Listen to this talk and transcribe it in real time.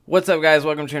What's up, guys?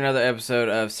 Welcome to another episode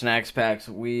of Snacks Packs.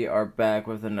 We are back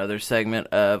with another segment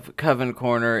of Coven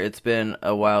Corner. It's been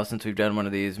a while since we've done one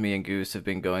of these. Me and Goose have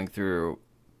been going through,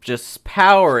 just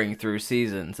powering through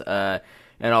seasons. And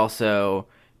also,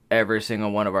 every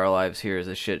single one of our lives here is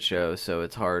a shit show, so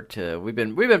it's hard to... We've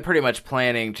been pretty much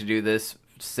planning to do this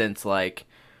since, like,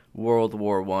 World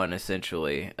War I,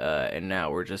 essentially. And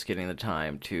now we're just getting the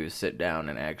time to sit down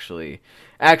and actually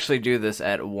do this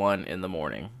at 1 in the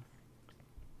morning.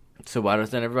 So why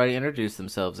doesn't everybody introduce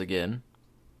themselves again?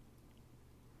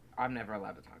 I'm never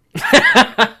allowed to talk.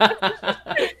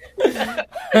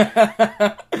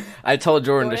 I told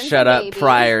Jordan to shut up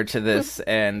prior to this,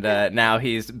 and now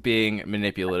he's being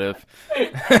manipulative.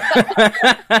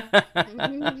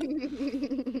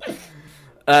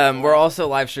 We're also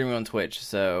live streaming on Twitch,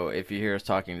 so if you hear us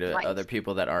talking to other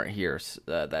people that aren't here,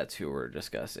 that's who we're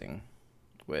discussing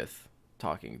with,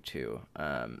 talking to.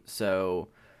 So,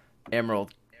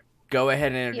 Emerald, go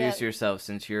ahead and introduce yourself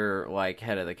since you're, like,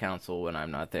 head of the council when I'm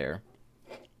not there.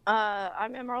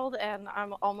 I'm Emerald, and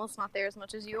I'm almost not there as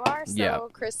much as you are, so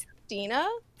Christina.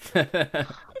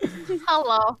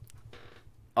 Hello.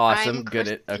 Awesome.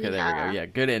 Okay, there we go. Yeah,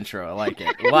 good intro. I like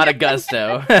it. A lot of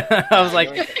gusto. I was like,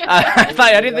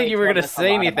 I didn't think you were going to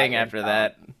say anything after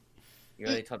that. You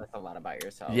really told us a lot about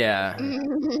yourself. Yeah.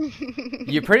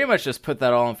 You pretty much just put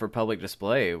that all on for public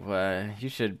display. You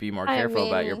should be more careful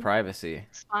about your privacy.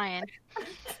 It's fine.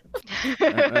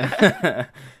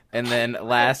 And then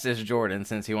last is Jordan,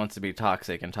 since he wants to be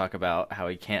toxic and talk about how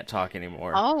he can't talk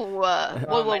anymore. Whoa.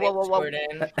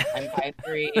 Jordan. I'm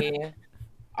 5'3",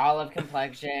 olive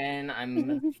complexion.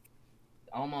 I'm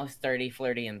almost 30,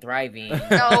 flirty, and thriving.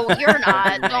 No, you're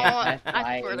not. Don't.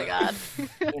 I swear to God.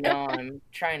 I'm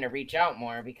trying to reach out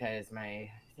more because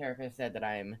my therapist said that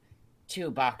I'm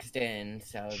too boxed in.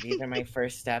 So these are my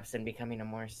first steps in becoming a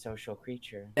more social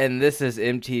creature. And this is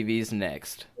MTV's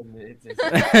Next.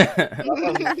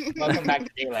 Welcome back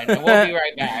to Daylight. And we'll be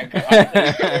right back.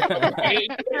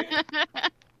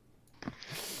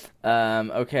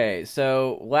 Okay,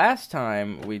 so last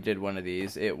time we did one of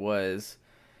these, it was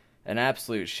an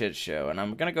absolute shit show, and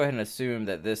I'm gonna go ahead and assume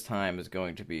that this time is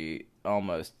going to be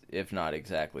almost, if not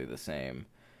exactly, the same.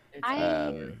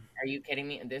 Are you kidding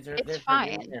me? There's a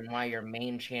reason why your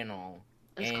main channel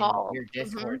and your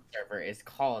Discord server is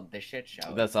called The Shit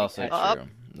Show. That's also true.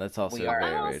 That's also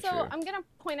very true. I'm gonna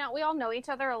point out we all know each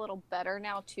other a little better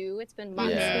now too. It's been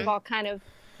months. Yeah. We've all kind of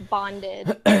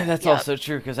bonded. That's also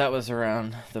true, because that was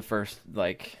around the first,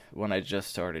 like, when I just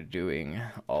started doing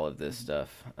all of this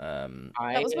stuff. That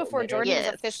was before Jordan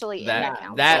was officially in the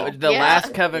council. The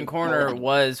last Coven Corner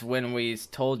was when we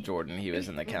told Jordan he was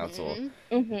in the council.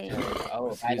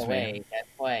 Oh, by the way, guess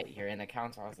what? You're in the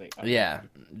council. I was like, okay. Yeah,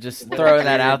 just throwing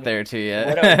that out there to you.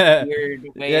 What a weird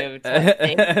way of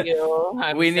thank you.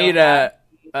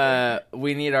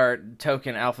 We need our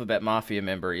token Alphabet Mafia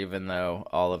member, even though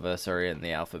all of us are in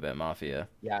the Alphabet Mafia.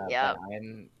 Yeah.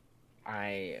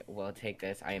 I will take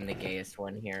this. I am the gayest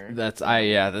one here. That's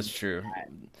true.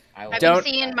 Have you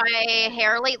seen my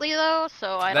hair lately, though?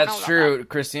 So I don't know. That's true. That.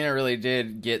 Christina really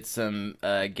did get some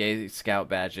gay scout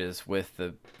badges with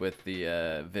the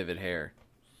vivid hair.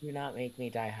 Do not make me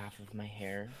dye half of my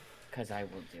hair, because I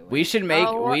will do it. We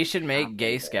should make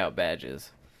gay scout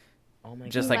badges. Oh my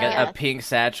just God. Like a pink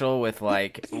satchel with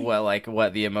what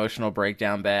the emotional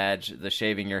breakdown badge, the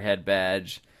shaving your head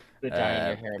badge, the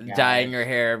dyeing your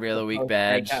hair every other week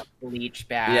badge, bleach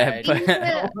badge.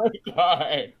 Yeah, oh my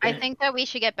God. I think that we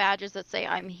should get badges that say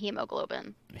I'm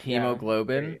hemoglobin.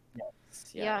 Hemoglobin?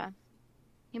 Yeah.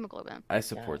 Hemoglobin. I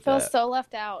support that. I feel so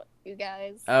left out, you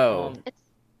guys. Oh.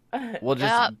 Well,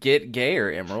 just get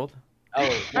gayer, Emerald. Oh,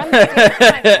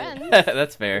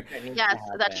 that's fair. Yes,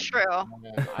 that's true.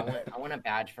 I want a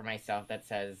badge for myself that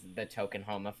says the token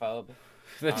homophobe.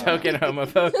 The token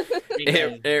homophobe.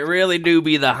 It really do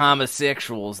be the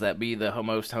homosexuals that be the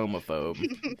most homophobe.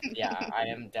 Yeah, I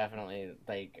am definitely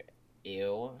like,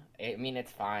 ew. I mean,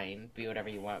 it's fine. Be whatever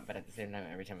you want, but at the same time,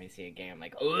 every time I see a gay, I'm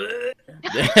like, ugh.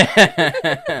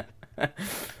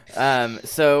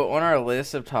 So on our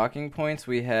list of talking points,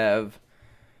 we have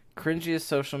cringiest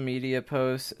social media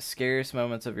posts, scariest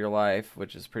moments of your life,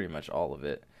 which is pretty much all of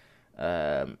it.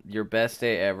 Your best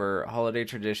day ever, holiday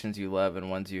traditions you love and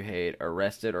ones you hate,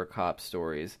 arrested or cop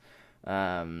stories.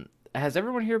 Has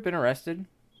everyone here been arrested?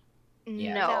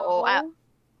 No.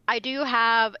 I do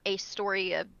have a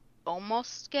story of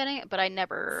almost getting it, but I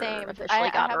never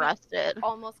officially got arrested.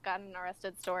 Almost got an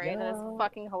arrested story. That is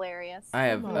fucking hilarious. I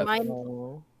have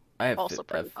also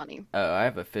pretty funny. Oh, I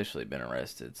have officially been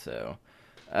arrested, so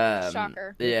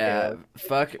Shocker. Yeah,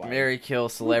 fuck, marry, kill,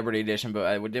 celebrity edition.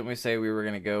 But didn't we say we were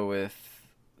gonna go with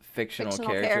fictional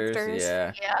characters.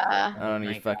 Yeah. Yeah. I don't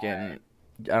need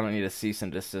I don't need a cease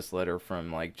and desist letter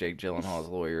from like Jake Gyllenhaal's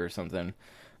lawyer or something.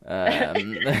 Don't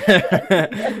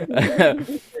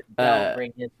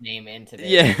bring his name into this.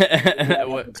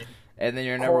 Yeah. And then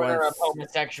your number one of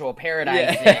homosexual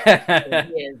paradise. Yeah.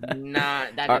 He is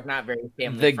not. That is not very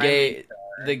family the friendly.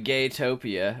 The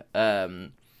Gaytopia.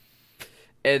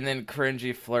 And then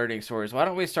cringy flirting stories. Why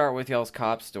don't we start with y'all's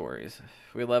cop stories?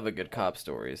 We love a good cop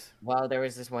stories. Well, there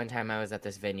was this one time I was at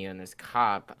this venue and this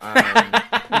cop,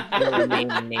 will remain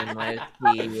nameless,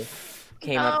 he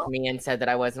came up to me and said that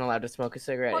I wasn't allowed to smoke a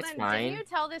cigarette. It's fine. Did you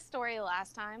tell this story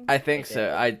last time? I think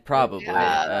so. I probably.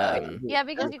 Yeah,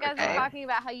 because you guys were talking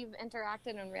about how you've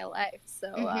interacted in real life.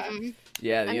 So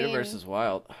yeah, the universe is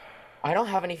wild. I don't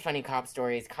have any funny cop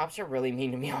stories. Cops are really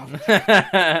mean to me all the time.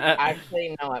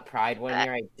 Actually, no, at Pride one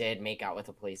year I did make out with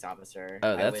a police officer.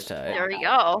 Oh, that's tight. There you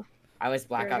go. I was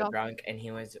blackout drunk and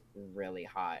he was really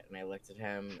hot. And I looked at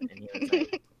him and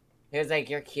he was like,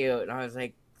 "You're cute." And I was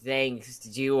like, "Thanks.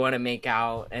 Do you want to make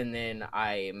out?" And then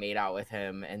I made out with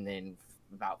him. And then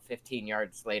about 15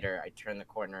 yards later, I turned the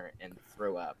corner and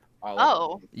threw up.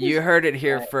 You heard it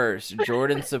here first.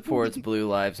 Jordan supports Blue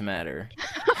Lives Matter.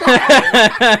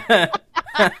 It's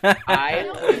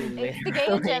the gay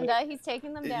agenda. He's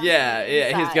taking them down.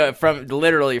 Yeah, he's going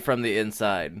literally from the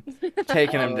inside,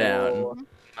 taking them down.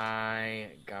 My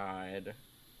God.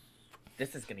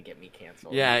 This is gonna get me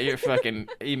canceled. Yeah, you're fucking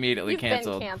immediately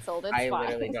canceled. Been canceled. It's I fine.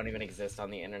 literally don't even exist on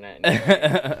the internet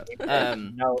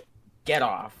anymore. No, get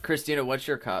off. Christina, what's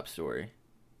your cop story?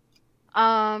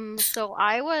 So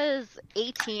I was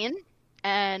 18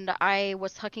 and I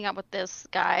was hooking up with this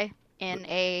guy in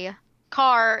a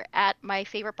car at my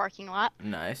favorite parking lot.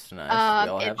 Nice.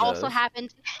 It also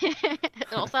happened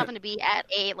to be at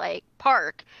a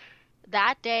park.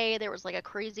 That day there was a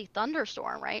crazy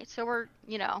thunderstorm, right? So we're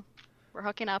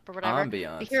hooking up or whatever.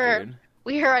 Ambiance,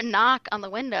 we hear a knock on the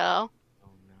window. Oh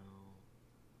no.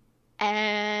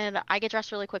 And I get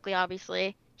dressed really quickly,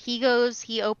 obviously. He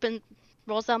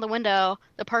rolls down the window.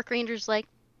 The park ranger's like,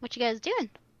 "What you guys doing?"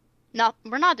 "No,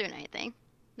 we're not doing anything.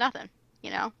 Nothing."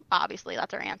 Obviously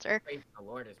that's our answer. Praise the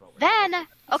Lord is what we're Then,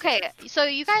 okay, so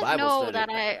you guys Bible know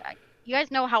study. that you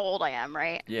guys know how old I am,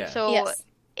 right? Yeah. So yes.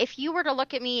 If you were to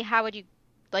look at me, how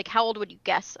old would you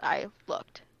guess I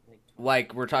looked?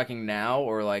 Like, we're talking now,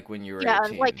 or when you were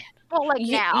 18?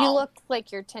 Now. You look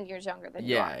like you're 10 years younger than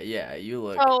you are. Yeah, you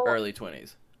look early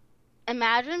 20s.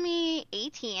 Imagine me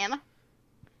 18.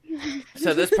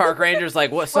 So this park ranger's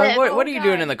like, "What, son? What are you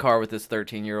doing in the car with this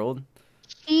 13-year-old?"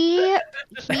 I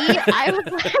was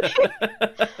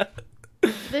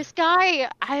this guy,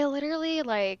 I literally,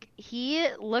 he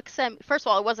looks at me. First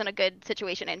of all, it wasn't a good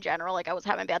situation in general. I was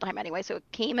having a bad time anyway, so it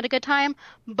came at a good time.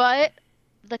 But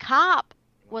the cop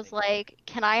was like,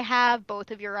 "Can I have both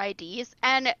of your IDs?"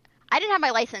 And I didn't have my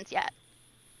license yet.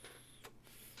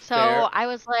 So Fair. I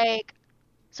was like,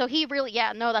 so he really,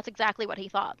 that's exactly what he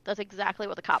thought. That's exactly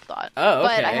what the cop thought. Oh,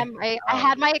 okay. But I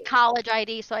had my college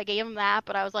ID, so I gave him that,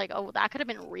 but I was like, oh, that could have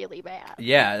been really bad.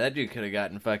 Yeah, that dude could have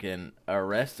gotten fucking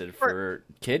arrested for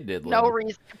kid diddling. No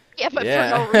reason. Yeah, but yeah.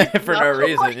 for no reason. For no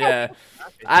reason, yeah.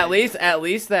 At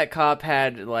least that cop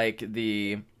had,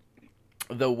 the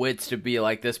wits to be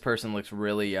like, this person looks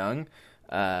really young.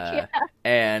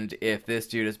 And if this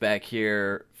dude is back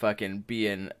here fucking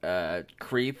being a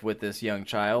creep with this young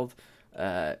child,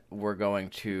 we're going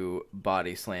to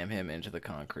body slam him into the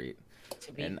concrete.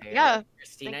 To be fair,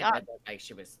 Christina did look like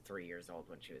she was 3 years old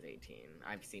when she was 18.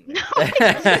 I've seen that.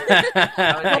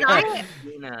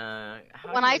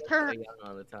 When I turned so young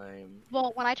all the time.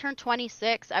 Well, when I turned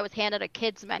 26, I was handed a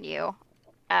kids menu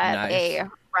at a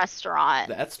restaurant.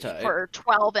 That's tight. For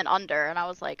 12 and under, and I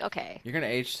was like, okay. You're gonna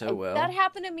age so well. That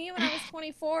happened to me when I was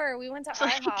 24. We went to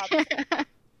IHOP.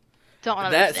 Don't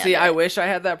understand See, I wish I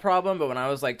had that problem, but when I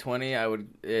was 20, I would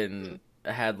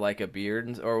had a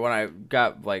beard, or when I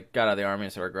got out of the army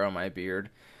and started growing my beard,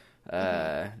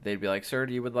 they'd be like, "Sir,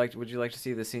 would you like to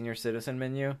see the senior citizen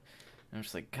menu?" And I'm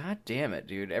just like, God damn it,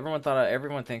 dude!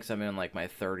 Everyone thinks I'm in my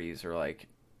 30s or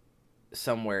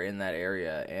somewhere in that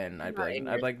area, and I'd be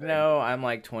like, no, I'm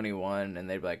 21, and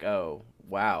they'd be like, oh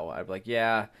wow, I'd be like,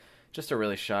 yeah, just a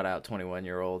really shot out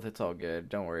 21-year-old. It's all good.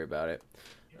 Don't worry about it.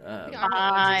 In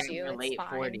your late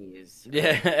 40s.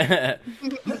 Yeah.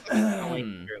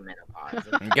 Going through menopause.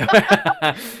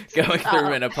 Going through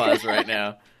menopause right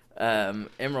now.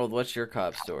 Emerald, what's your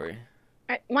cop story?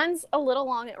 Mine's a little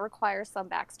long. It requires some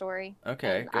backstory.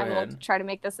 Okay, go ahead. I will try to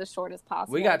make this as short as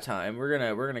possible. We got time. We're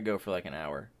gonna go for an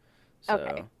hour. So.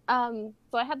 Okay. So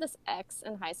I had this ex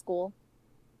in high school,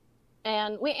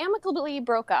 and we amicably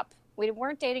broke up. We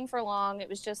weren't dating for long. It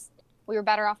was just we were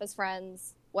better off as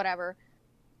friends. whatever.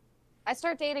 I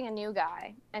start dating a new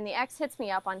guy, and the ex hits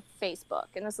me up on Facebook,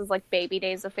 and this is like baby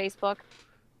days of Facebook.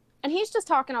 And he's just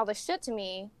talking all this shit to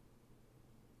me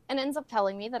and ends up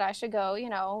telling me that I should go,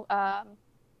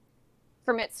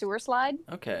 commit sewer slide.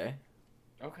 Okay.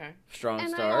 Okay. Strong And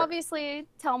start. I obviously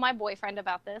tell my boyfriend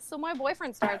about this, so my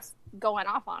boyfriend starts going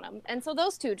off on him. And so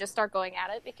those two just start going at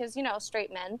it because,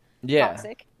 straight men,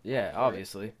 toxic. Yeah,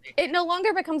 obviously. It no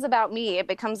longer becomes about me, it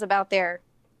becomes about their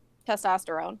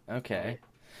testosterone. Okay.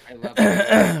 I love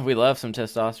it. We love some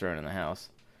testosterone in the house.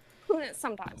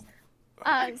 Sometimes.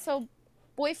 So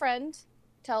boyfriend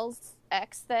tells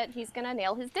ex that he's gonna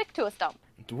nail his dick to a stump.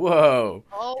 Whoa.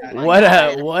 Oh What my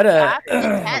What God. a That's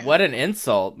intense. what an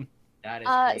insult. That is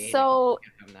creative. So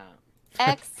I'm not.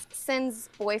 ex sends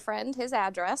boyfriend his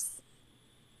address,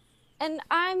 and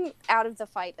I'm out of the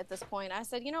fight at this point. I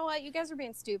said, you know what, you guys are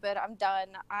being stupid. I'm done.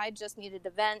 I just needed to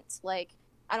vent. Like,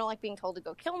 I don't like being told to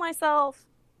go kill myself.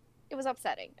 It was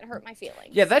upsetting. It hurt my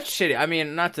feelings. Yeah, that's shitty. I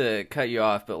mean, not to cut you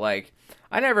off, but like,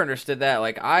 I never understood that.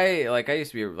 I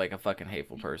used to be like a fucking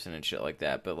hateful person and shit like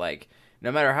that. But like,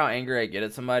 no matter how angry I get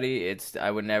at somebody, I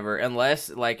would never, unless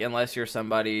you're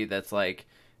somebody that's like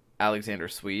Alexander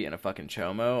Sweet and a fucking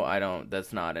chomo.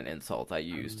 That's not an insult I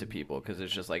use to people because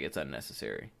it's just like it's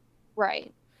unnecessary.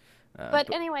 Right.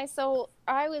 But anyway, so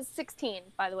I was 16,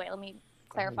 by the way. Let me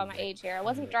clarify my age here. I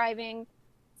wasn't driving.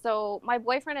 So my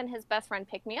boyfriend and his best friend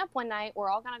picked me up one night.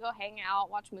 We're all going to go hang out,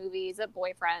 watch movies at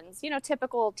boyfriends.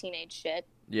 Typical teenage shit.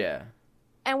 Yeah.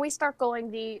 And we start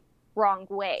going the wrong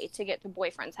way to get to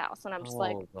boyfriend's house. And I'm just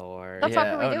like, Lord. the fuck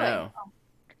are we doing? No.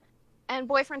 And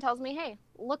boyfriend tells me, hey,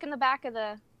 look in the back of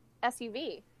the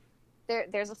SUV.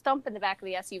 There's a stump in the back of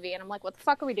the SUV. And I'm like, what the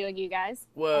fuck are we doing, you guys?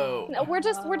 Whoa. No, we're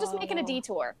just making a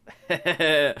detour.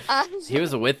 He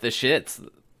was with the shits.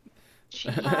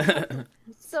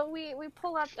 So we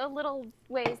pull up a little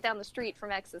ways down the street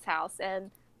from X's house,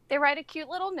 and they write a cute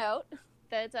little note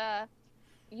that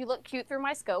you look cute through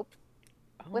my scope,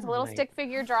 with a little stick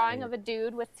figure drawing of a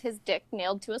dude with his dick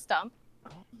nailed to a stump.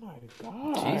 Oh my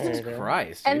god. Jesus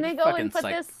Christ. And dude. they go Fucking and put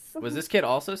this. Was this kid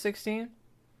also 16?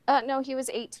 No, he was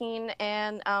 18,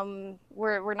 and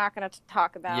we're not going to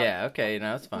talk about. Yeah. Okay.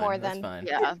 No, that's fine. More That's than- fine.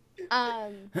 Yeah.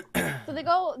 So they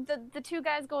go. The two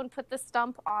guys go and put the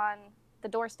stump on the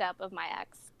doorstep of my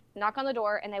ex. Knock on the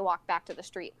door, and they walk back to the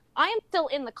street. I am still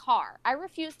in the car. I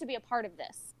refuse to be a part of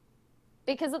this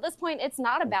because at this point, it's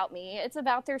not about me. It's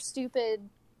about their stupid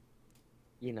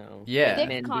Yeah. dick Men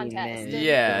being contest. men. And-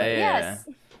 Yeah. Yes.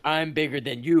 I'm bigger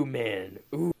than you, man.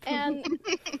 Ooh. And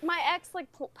my ex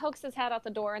pokes his head out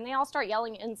the door, and they all start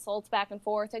yelling insults back and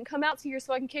forth, and come out here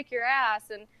so I can kick your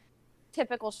ass, and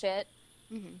typical shit.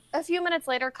 Mhm. A few minutes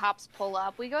later, cops pull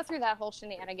up. We go through that whole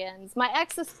shenanigans. My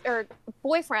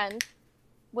boyfriend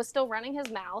was still running his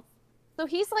mouth, so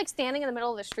he's like standing in the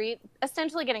middle of the street,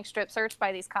 essentially getting strip searched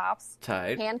by these cops,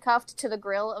 Tight. handcuffed to the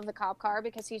grill of the cop car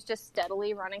because he's just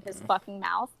steadily running his fucking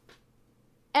mouth.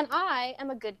 And I am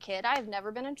a good kid. I have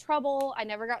never been in trouble. I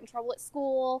never got in trouble at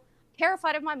school.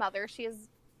 Terrified of my mother. She is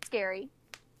scary.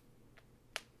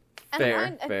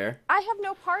 And Fair. I have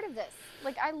no part of this.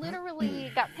 Like, I literally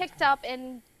got picked up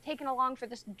and taken along for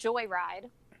this joyride.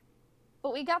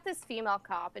 But we got this female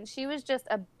cop, and she was just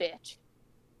a bitch.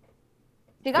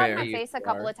 She got in my Fair. face a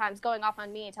couple of times, going off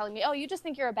on me and telling me, oh, you just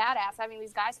think you're a badass having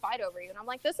these guys fight over you. And I'm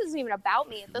like, this isn't even about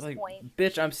me at this Like, point.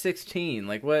 bitch, I'm 16.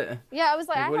 Like, what? Yeah, I was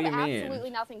like, Like, what I do have you mean? absolutely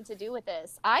nothing to do with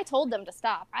this. I told them to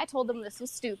stop. I told them this was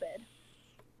stupid.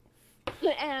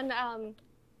 And,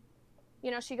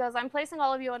 she goes, I'm placing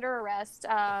all of you under arrest.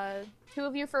 2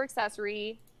 of you for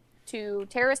accessory to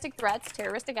terroristic threats,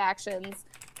 terroristic actions,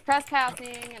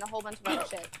 trespassing, and a whole bunch of other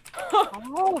shit.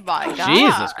 Oh my God.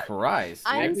 Jesus Christ.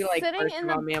 I'm I'd be like, sitting first in of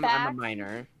the all, ma'am, I'm back. a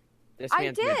minor. This I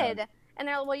man's my did. son. And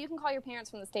they're like, well, you can call your parents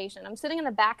from the station. I'm sitting in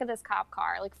the back of this cop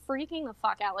car, like freaking the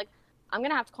fuck out. Like, I'm going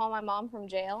to have to call my mom from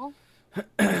jail.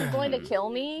 She's going to kill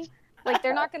me. Like,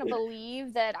 they're not going to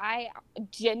believe that I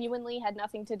genuinely had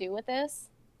nothing to do with this.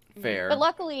 Fair. But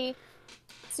luckily,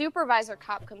 supervisor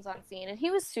cop comes on scene, and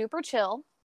he was super chill.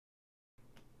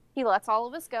 He lets all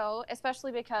of us go,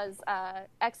 especially because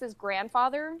X's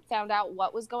grandfather found out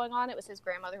what was going on. It was his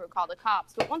grandmother who called the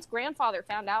cops. But once grandfather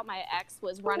found out my ex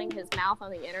was running his mouth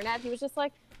on the internet, he was just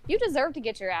like, you deserve to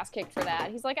get your ass kicked for that.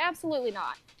 He's like, absolutely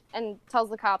not. And tells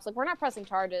the cops, like, we're not pressing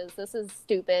charges. This is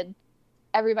stupid.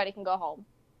 Everybody can go home.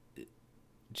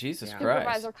 Jesus Yeah. Christ.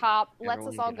 Supervisor cop lets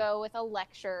Everyone us all get go with a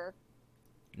lecture.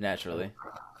 Naturally.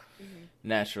 Mm-hmm.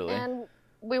 Naturally. And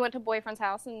we went to boyfriend's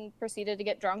house and proceeded to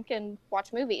get drunk and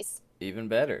watch movies. Even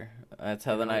better. That's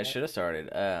how the night should have started.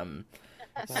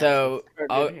 So,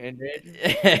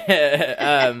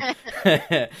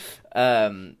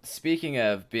 speaking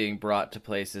of being brought to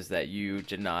places that you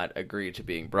did not agree to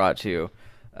being brought to,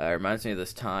 reminds me of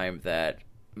this time that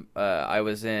I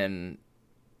was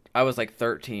like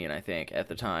 13, I think, at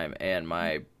the time, and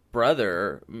my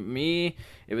brother,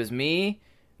 it was me,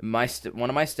 one of my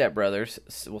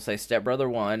stepbrothers, we'll say stepbrother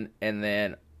 1, and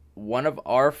then one of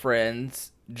our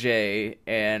friends, Jay,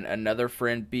 and another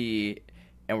friend, B,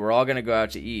 and we're all going to go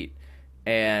out to eat.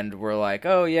 And we're like,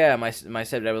 oh, yeah, my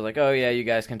stepdad was like, oh, yeah, you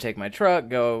guys can take my truck,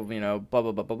 go, blah,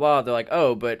 blah, blah, blah, blah. They're like,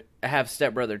 oh, but I have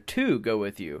stepbrother 2 go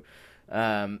with you.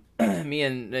 Me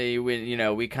and,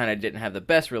 we kind of didn't have the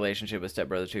best relationship with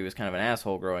stepbrother 2. He was kind of an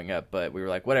asshole growing up, but we were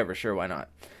like, whatever, sure, why not?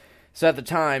 So at the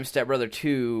time, stepbrother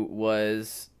 2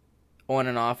 was on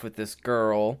and off with this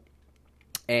girl,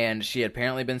 and she had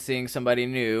apparently been seeing somebody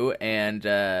new, and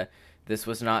this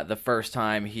was not the first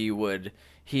time he would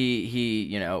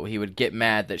get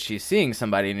mad that she's seeing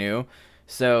somebody new.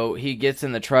 So he gets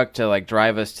in the truck to like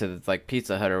drive us to like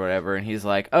Pizza Hut or whatever, and he's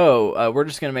like, "Oh, we're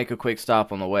just gonna make a quick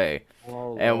stop on the way."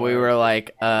 Oh, and we were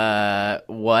like,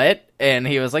 "What?" And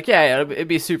he was like, "Yeah, it'd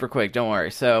be super quick. Don't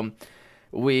worry." So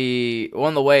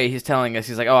on the way, he's telling us,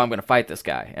 he's like, "Oh, I'm gonna fight this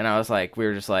guy," and I was like, we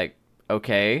were just like,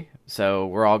 "Okay." So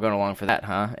we're all going along for that,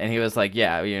 huh? And he was like,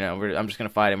 yeah, I'm just going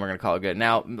to fight him. We're going to call it good.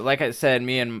 Now, like I said,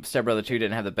 me and Stepbrother 2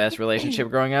 didn't have the best relationship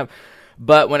growing up.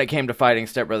 But when it came to fighting,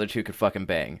 Stepbrother 2 could fucking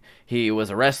bang. He was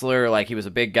a wrestler. Like, he was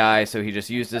a big guy. So he just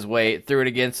used his weight, threw it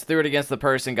against the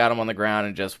person, got him on the ground,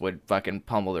 and just would fucking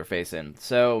pummel their face in.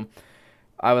 So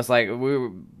I was like, we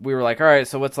were like, all right,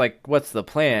 so what's the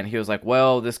plan? He was like,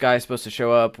 well, this guy's supposed to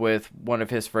show up with one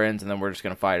of his friends, and then we're just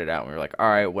going to fight it out. And we were like, all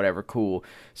right, whatever, cool.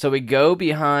 So we go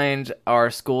behind our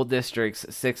school district's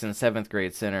 6th and 7th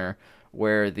grade center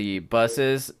where the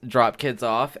buses drop kids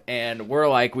off, and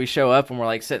we show up, and we're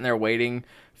like sitting there waiting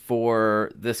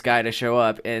for this guy to show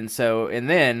up. And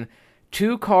then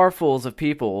 2 carfuls of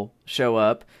people show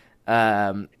up,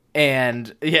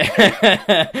 and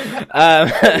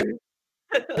yeah.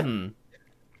 2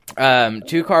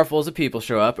 carfuls of people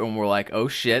show up, and we're like, oh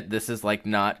shit, this is like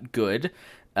not good.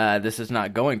 This is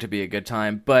not going to be a good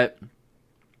time. But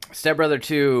stepbrother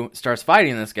 2 starts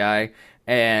fighting this guy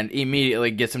and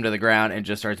immediately gets him to the ground and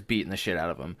just starts beating the shit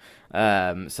out of him.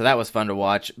 So that was fun to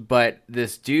watch. But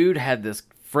this dude had this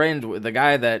friend, the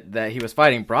guy that he was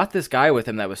fighting, brought this guy with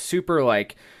him that was super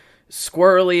like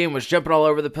squirrely and was jumping all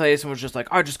over the place and was just like,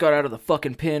 I just got out of the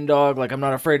fucking pen, dog. Like, I'm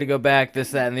not afraid to go back,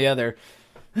 this, that, and the other.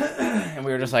 And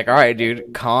we were just like, all right,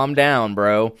 dude, calm down,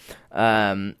 bro.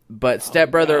 But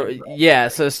stepbrother,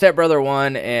 so stepbrother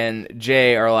 1 and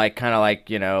Jay are like, kind of like,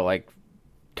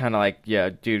 yeah,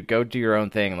 dude, go do your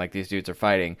own thing. Like, these dudes are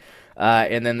fighting.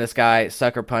 And then this guy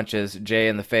sucker punches Jay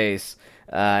in the face.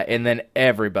 And then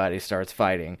everybody starts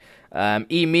fighting.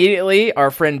 Immediately,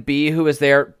 our friend B, who was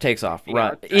there, takes off.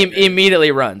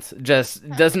 Immediately runs. Just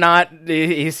does not.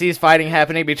 He sees fighting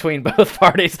happening between both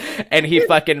parties, and he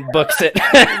fucking books it. He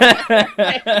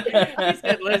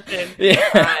said, "Listen,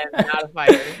 I'm not a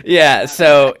fighter." Yeah.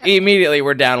 So immediately,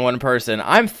 we're down 1 person.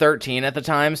 I'm 13 at the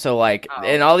time, so like,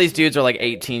 and all these dudes are like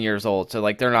 18 years old. So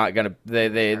like, they're not gonna.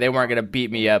 They weren't gonna beat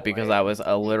me up because I was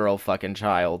a literal fucking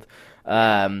child.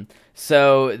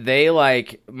 So they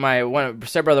like, my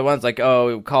stepbrother 1's like,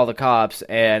 oh, call the cops,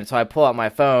 and so I pull out my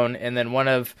phone, and then one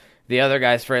of the other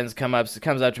guy's friends comes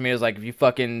up to me and was like, if you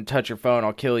fucking touch your phone,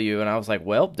 I'll kill you. And I was like,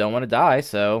 well, don't want to die,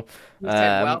 so he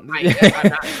said, well, I guess I'm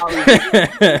not calling you.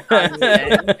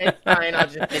 It's fine, I'll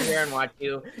just sit here and watch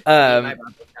you.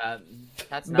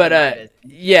 That's not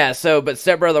but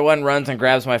stepbrother 1 runs and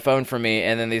grabs my phone from me,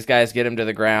 and then these guys get him to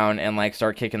the ground and like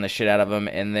start kicking the shit out of him,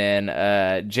 and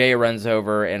then Jay runs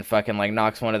over and fucking like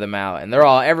knocks one of them out, and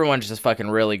everyone's just fucking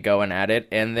really going at it.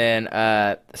 And then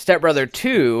stepbrother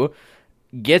 2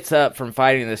 gets up from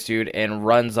fighting this dude and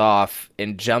runs off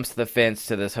and jumps the fence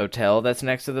to this hotel that's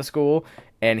next to the school,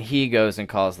 and he goes and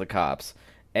calls the cops.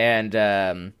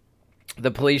 And the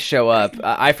police show up.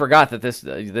 I forgot that this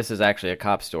is actually a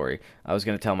cop story. I was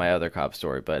going to tell my other cop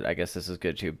story, but I guess this is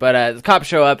good too. But the cops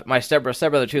show up. My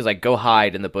stepbrother 2 is like, go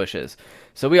hide in the bushes.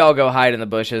 So we all go hide in the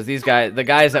bushes. The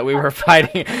guys that we were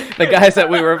fighting, the guys that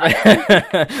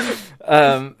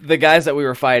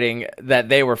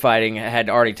they were fighting had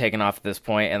already taken off at this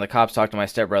point, and the cops talk to my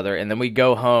stepbrother, and then we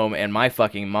go home, and my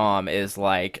fucking mom is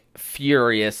like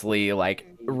furiously like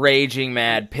raging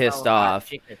mad, pissed off.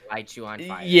 She could light you on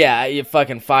fire. Yeah, you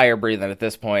fucking fire breathing at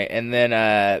this point. And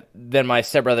then my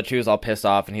stepbrother 2 is all pissed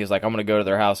off, and he's like, I'm gonna go to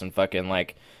their house and fucking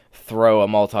like throw a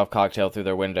Molotov cocktail through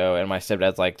their window. And my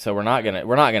stepdad's like, so we're not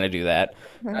gonna do that.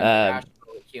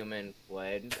 human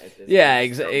would. At this Yeah,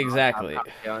 point, so exactly. I'll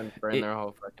go and burn their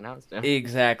whole fucking house down.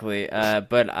 Exactly.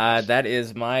 But that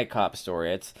is my cop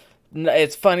story.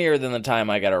 It's funnier than the time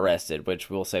I got arrested, which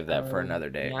we'll save that for another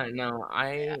day. Yeah, no,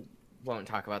 I won't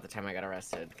talk about the time I got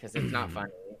arrested because it's not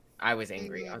funny. I was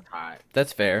angry. I was hot.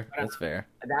 That's fair. That's fair.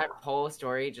 That whole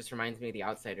story just reminds me of The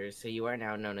Outsiders. So you are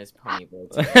now known as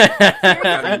Ponyboy.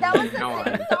 That was the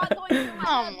same thought going through my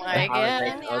Oh head. my Like, God.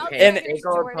 Okay, And- stay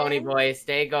gold, Ponyboy.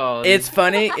 Stay gold. It's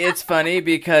funny. It's funny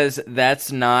because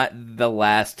that's not the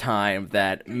last time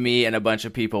that me and a bunch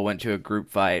of people went to a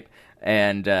group fight,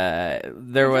 and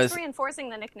there was. Just reinforcing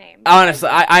the nickname. Honestly,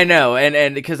 I know,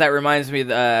 and because that reminds me,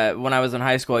 when I was in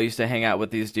high school, I used to hang out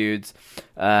with these dudes.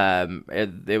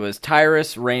 It was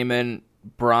Tyrus, Raymond,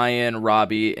 Brian,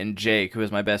 Robbie, and Jake, who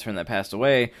was my best friend that passed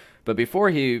away. But before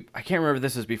I can't remember if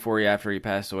this was before or after he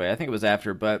passed away. I think it was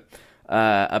after, but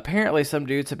apparently some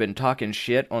dudes have been talking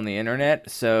shit on the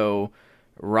internet. So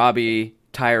Robbie,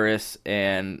 Tyrus,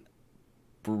 and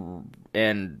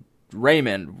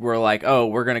Raymond were like, oh,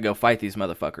 we're going to go fight these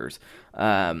motherfuckers.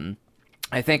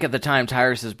 I think at the time,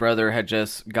 Tyrus's brother had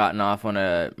just gotten off on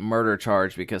a murder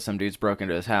charge because some dudes broke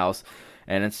into his house.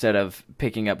 And instead of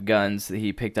picking up guns,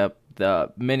 he picked up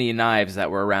the many knives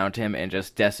that were around him and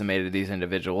just decimated these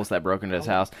individuals that broke into his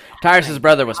house. Tyrus's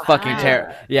brother was fucking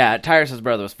Tyrus's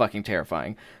brother was fucking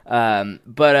terrifying.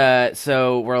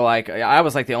 So we're like, I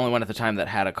was like the only one at the time that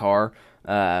had a car.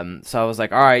 So I was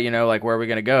like, all right, like, where are we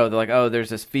going to go? They're like, oh, there's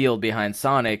this field behind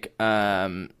Sonic.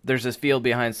 There's this field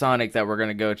behind Sonic that we're going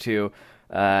to go to.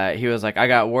 He was like, I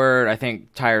got word, I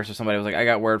think Tyrus or somebody was like, I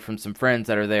got word from some friends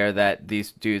that are there that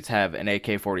these dudes have an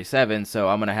AK-47, so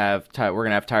we're going to have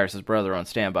Tyrus's brother on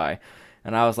standby.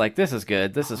 And I was like, this is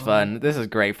good. This is fun. This is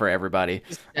great for everybody.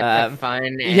 Such a fun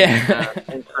and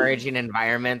encouraging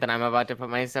environment that I'm about to put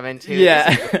myself into. Yeah.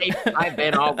 I've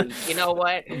been all week. You know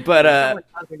what? But, If someone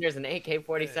tells me there's an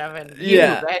AK-47,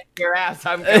 Yeah. you bet your ass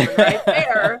I'm coming right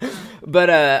there. But,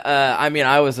 I mean,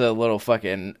 I was a little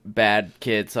fucking bad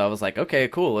kid, so I was like, okay,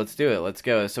 cool, let's do it, let's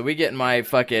go. So we get in my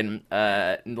fucking,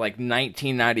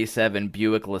 1997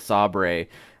 Buick LeSabre.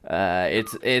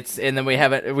 And then we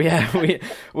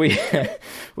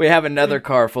have another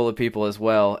car full of people as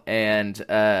well, and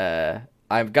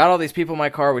I've got all these people in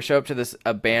my car. We show up to this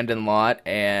abandoned lot,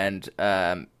 and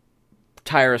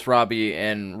Tyrus, Robbie,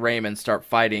 and Raymond start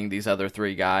fighting these other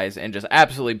three guys and just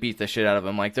absolutely beat the shit out of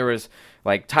them. Like, there was,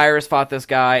 like, Tyrus fought this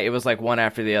guy. It was, like, one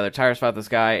after the other. Tyrus fought this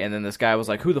guy, and then this guy was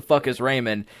like, who the fuck is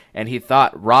Raymond? And he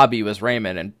thought Robbie was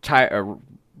Raymond, and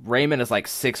Raymond is like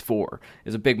 6'4",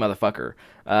 is a big motherfucker.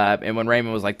 And when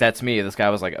Raymond was like, that's me, this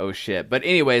guy was like, oh shit. But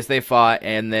anyways, they fought,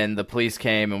 and then the police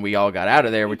came, and we all got out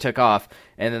of there. We took off,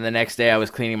 and then the next day I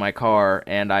was cleaning my car,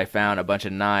 and I found a bunch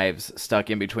of knives stuck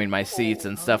in between my seats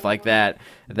and stuff like that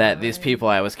these people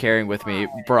I was carrying with me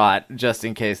brought just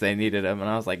in case they needed them. And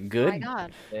I was like, good. Oh my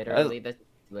God. Literally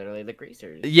the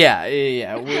greasers. Yeah.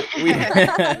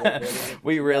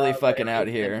 We really fucking out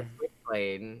here.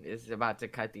 Switchblade is about to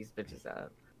cut these bitches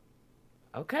up.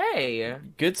 Okay.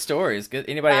 Good stories. Good.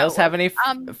 Anybody else have any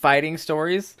fighting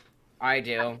stories? I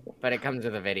do, but it comes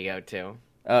with a video too.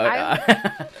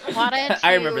 I wanted to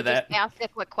I remember that. just ask a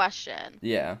quick question.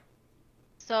 Yeah.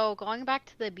 So going back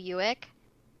to the Buick,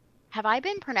 have I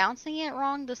been pronouncing it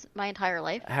wrong my entire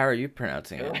life? How are you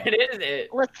pronouncing it? What is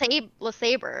it?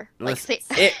 LeSabre.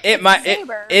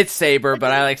 It's Saber,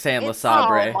 but I like saying It's-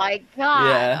 LeSabre. Oh my God.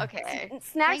 Yeah. Okay.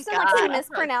 Snacks Thank don't like to God.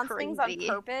 mispronounce That's things on crazy.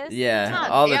 purpose. Yeah, God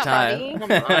all the damn, time. Come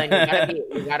on,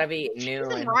 you gotta be new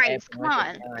Season and rice, hip come with the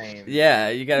on. times. Yeah,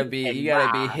 you gotta be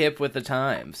Wow. hip with the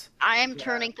times. I am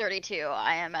turning 32.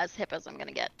 I am as hip as I'm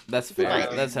gonna get. That's fair. Right.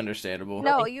 That's understandable.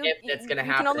 No, The you hip that's gonna you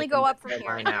happen can only go is up from gonna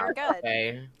here. find out, You're good.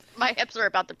 Okay. My hips are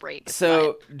about to break. It's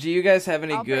So, do you guys have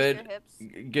any I'll brace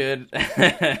your good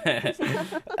hips.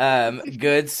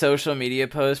 good social media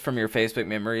posts from your Facebook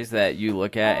memories that you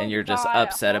look at and you're just God.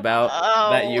 upset about Oh,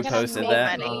 that you so posted many.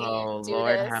 that? Oh, do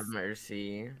Lord this. have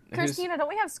mercy. Christina, don't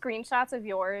we have screenshots of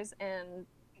yours in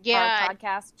Yeah, our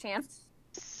podcast chance?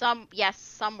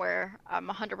 somewhere. I'm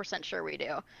 100% sure we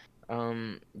do.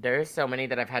 There's so many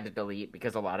that I've had to delete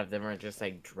because a lot of them are just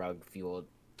like drug fueled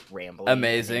rambling.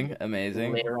 Amazing.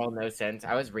 Literal no sense.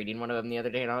 I was reading one of them the other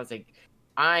day and I was like,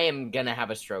 I am gonna have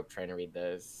a stroke trying to read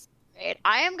this. Right.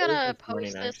 I am gonna This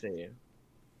morning, actually.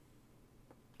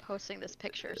 posting this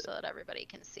picture so that everybody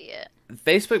can see it.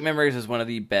 Facebook Memories is one of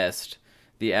the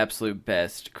absolute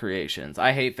best creations.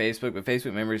 I hate Facebook, but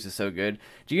Facebook Memories is so good.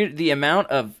 The amount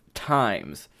of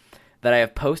times that I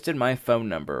have posted my phone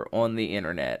number on the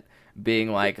internet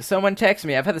being like, someone text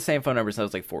me. I've had the same phone number since I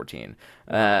was like 14.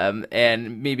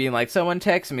 And me being like, someone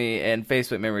text me, and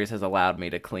Facebook Memories has allowed me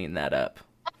to clean that up.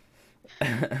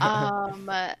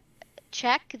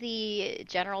 Check the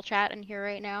general chat in here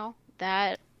right now.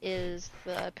 That is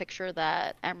the picture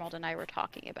that Emerald and I were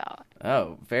talking about.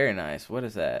 Oh, very nice. What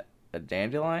is that? A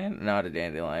dandelion? Not a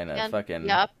dandelion. A fucking.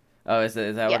 Yep. Oh, is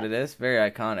that what it is?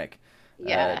 Very iconic.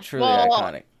 Yeah. Truly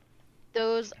iconic.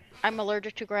 Those I'm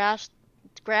allergic to grass,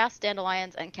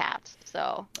 dandelions, and cats.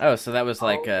 So. Oh, so that was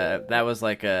like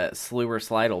a Slewer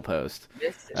Slidle post.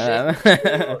 This is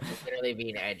literally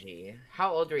being edgy.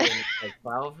 How old were you? Like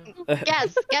 12?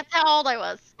 Yes. Guess how old I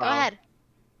was. Go 12. ahead.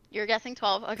 You're guessing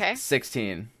 12. Okay.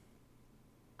 16.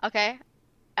 Okay.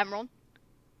 Emerald.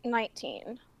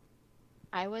 19.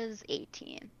 I was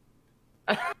 18.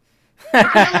 18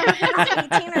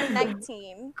 or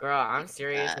 19. Girl, I'm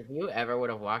serious. If you ever would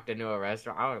have walked into a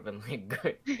restaurant, I would have been like,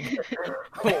 good.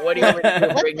 What do you want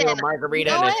to do? Bring you a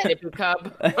margarita and a sippy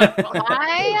cup?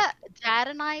 My dad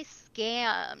and I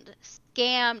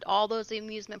scammed all those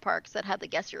amusement parks that had the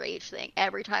guess your age thing.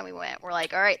 Every time we went, we're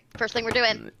like, all right, first thing we're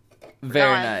doing.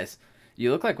 Very nice.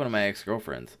 You look like one of my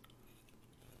ex-girlfriends.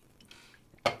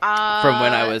 From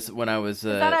when I was is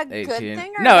that a 18. good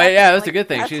thing, or No, that's yeah, it was like- a good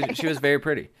thing. okay. She was very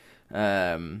pretty.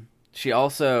 She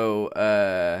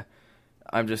also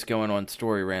I'm just going on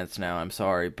story rants now. I'm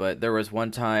sorry, but there was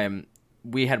one time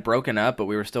we had broken up, but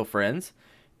we were still friends,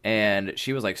 and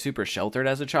she was like super sheltered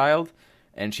as a child,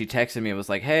 and she texted me and was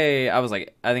like, "Hey," I think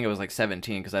it was like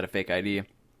 17 because I had a fake ID.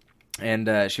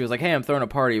 And she was like, "Hey, I'm throwing a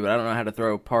party, but I don't know how to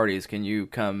throw parties. Can you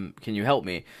help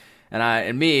me?"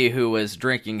 And me, who was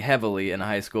drinking heavily in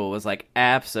high school, was like,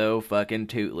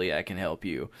 "Abso-fucking-tootly, I can help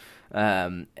you."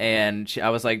 I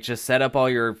was like, "Just set up all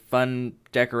your fun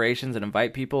decorations and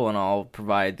invite people, and I'll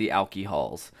provide the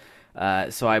alcohols."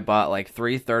 So I bought like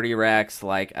 330 racks,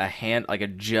 like a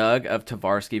jug of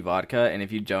Tavarsky vodka. And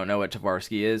if you don't know what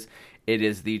Tavarsky is, it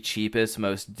is the cheapest,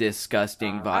 most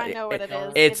disgusting vodka. I know what it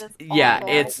is. It's It is yeah, awful.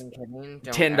 it's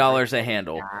 $10 a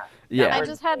handle. Yeah. I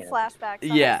just had flashbacks.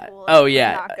 On Yeah. high school. Oh It's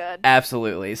yeah. Not good.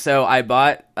 Absolutely. So I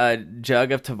bought a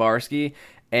jug of Tavarsky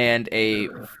and a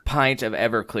pint of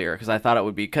Everclear because I thought it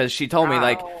would be, because she told me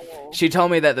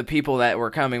that the people that were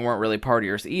coming weren't really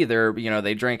partiers either. You know,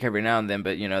 they drank every now and then,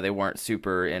 but you know, they weren't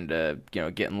super into, you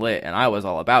know, getting lit. And I was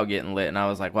all about getting lit. And I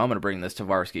was like, well, I'm going to bring this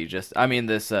Tavarsky, this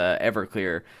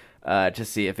Everclear, to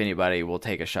see if anybody will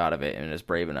take a shot of it and is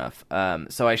brave enough.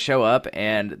 So I show up,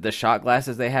 and the shot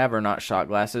glasses they have are not shot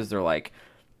glasses. They're like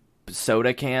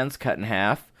soda cans cut in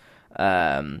half.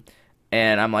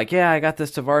 And I'm like, yeah, I got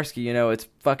this Tavarsky, you know, it's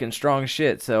fucking strong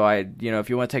shit. So if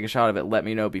you want to take a shot of it, let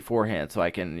me know beforehand so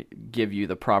I can give you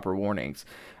the proper warnings.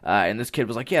 And this kid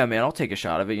was like, yeah, man, I'll take a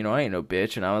shot of it. You know, I ain't no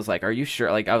bitch. And I was like, are you sure?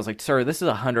 Like, I was like, sir, this is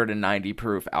 190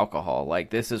 proof alcohol. Like,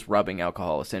 this is rubbing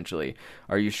alcohol, essentially.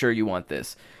 Are you sure you want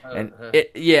this? And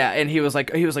and he was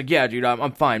like, yeah, dude,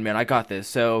 I'm fine, man. I got this.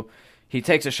 So he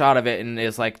takes a shot of it and he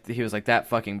was like, that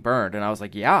fucking burned. And I was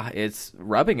like, yeah, it's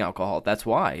rubbing alcohol. That's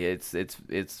why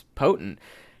it's potent.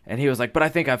 And he was like, but I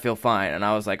think I feel fine. And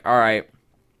I was like, all right.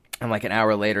 And like an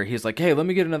hour later, he's like, hey, let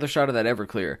me get another shot of that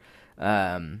Everclear.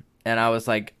 And I was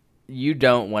like, you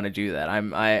don't want to do that.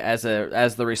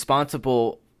 As the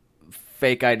responsible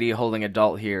fake ID holding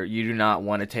adult here, you do not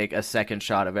want to take a second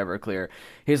shot of Everclear.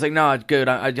 He's like, no, it's good.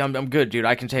 I'm good, dude.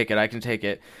 I can take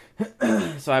it.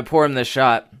 So I pour him this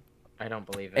shot. I don't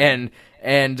believe it.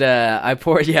 And I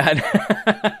pour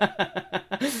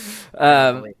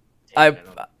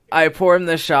I pour him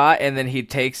the shot, and then he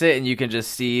takes it, and you can just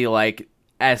see, like,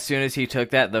 as soon as he took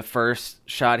that, the first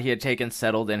shot he had taken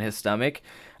settled in his stomach.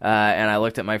 And I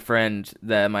looked at my friend,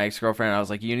 my ex-girlfriend, and I was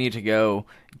like, you need to go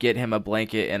get him a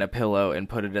blanket and a pillow and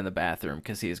put it in the bathroom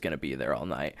because he's going to be there all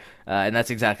night. And that's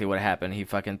exactly what happened. He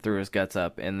fucking threw his guts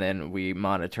up, and then we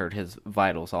monitored his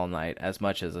vitals all night, as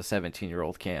much as a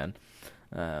 17-year-old can.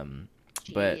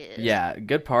 But yeah,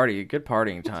 good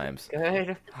partying times.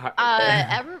 Good.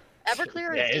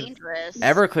 Everclear is dangerous.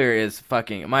 Everclear is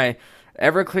fucking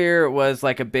Everclear was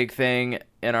like a big thing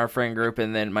in our friend group,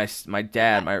 and then my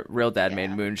real dad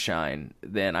made moonshine.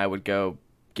 Then I would go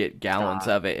get gallons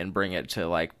of it and bring it to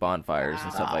like bonfires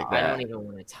and stuff like that. I don't even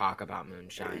want to talk about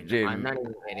moonshine. Dude. I'm not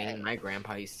even kidding. My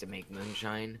grandpa used to make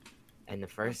moonshine, and the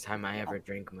first time I ever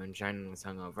drank moonshine and was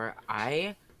hungover,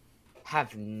 I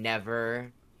have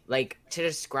never, like, to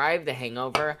describe the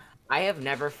hangover, I have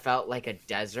never felt like a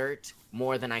desert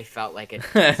more than I felt like a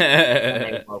desert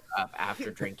when I woke up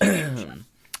after drinking moonshine.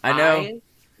 I know. I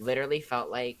literally felt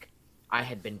like I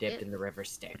had been dipped in the river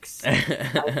Styx. I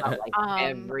felt like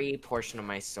every portion of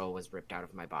my soul was ripped out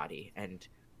of my body and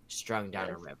strung down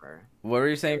a river. What were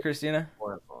you saying, Christina?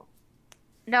 Horrible.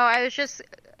 No, I was just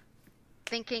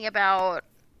thinking about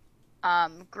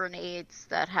grenades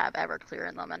that have Everclear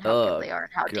in them and how Oh, good they are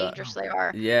and how God. dangerous they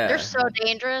are. Yeah. They're so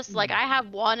dangerous. Like, I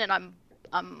have one and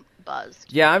I'm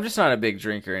buzzed. Yeah, I'm just not a big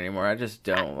drinker anymore. I just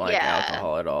don't like Yeah.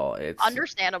 alcohol at all. It's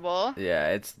Understandable. Yeah,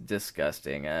 it's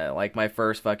disgusting. Like my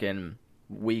first fucking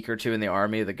week or two in the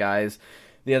army,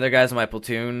 the other guys in my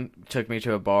platoon took me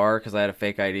to a bar because I had a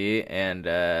fake ID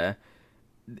and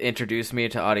introduced me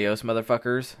to Adios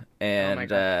motherfuckers, and Oh my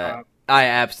God.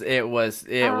 it was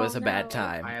a bad no.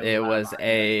 time. I It love was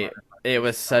it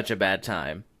was such a bad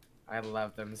time. I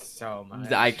love them so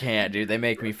much. I can't, dude. They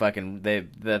make me fucking.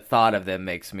 The thought of them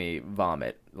makes me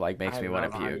vomit. Like makes me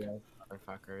want to love puke. Adios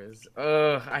motherfuckers.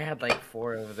 Ugh, I had like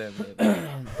 4 of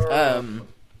them.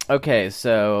 Okay,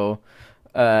 so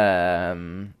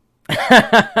the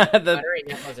Buttery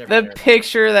nipples are the better.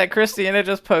 picture that Christina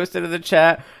just posted in the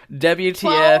chat,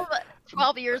 WTF.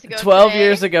 12 years ago 12 today.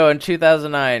 years ago in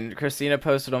 2009, Christina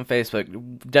posted on Facebook,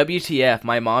 WTF,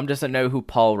 my mom doesn't know who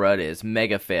Paul Rudd is.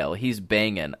 Mega fail. He's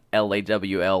banging.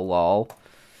 LAWL lol.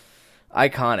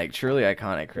 Iconic. Truly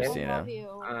iconic, Christina. Love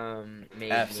you.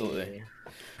 Made Absolutely. me-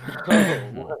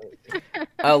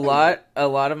 Oh, A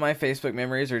lot of my Facebook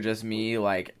memories are just me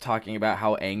like talking about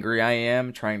how angry I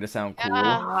am, trying to sound cool.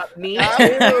 Yeah. me Oh.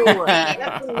 too.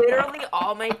 That's literally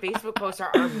all my Facebook posts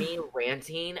are me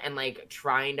ranting and like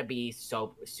trying to be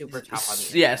so super tough on the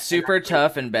Yeah, internet. super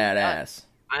tough and badass.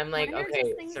 I'm like, Mine are okay,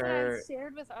 just things that sir. I've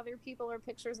shared with other people or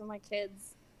pictures of my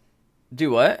kids.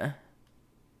 Do what?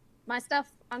 My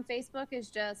stuff on Facebook is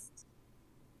just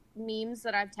memes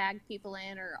that I've tagged people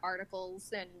in or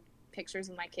articles and pictures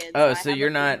of my kids. Oh, I so have you're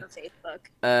a not- feed for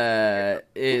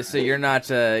Facebook. So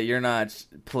you're not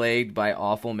plagued by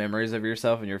awful memories of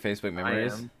yourself in your Facebook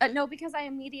memories? am. No, because I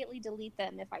immediately delete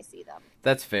them if I see them.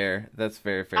 That's fair. That's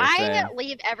very fair. I Same.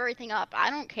 leave everything up. I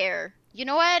don't care. You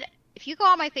know what? If you go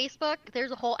on my Facebook,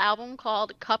 there's a whole album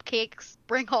called Cupcakes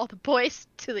Bring All the Boys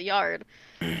to the Yard.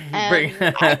 And Bring-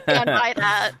 I stand by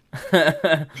that.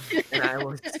 And I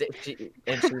will she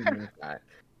means that.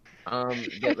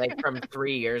 Like from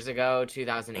 3 years ago,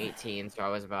 2018.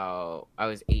 So I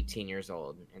was 18 years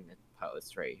old in the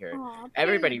post right here. Aw,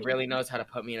 Everybody baby. really knows how to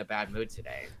put me in a bad mood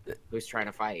today. Who's trying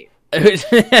to fight?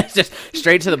 Just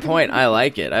straight to the point. I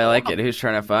like it. Who's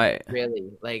trying to fight?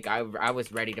 Really, like I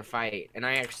was ready to fight, and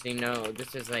I actually know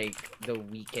this is like the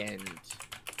weekend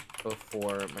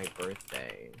before my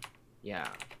birthday. Yeah,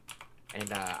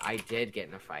 and I did get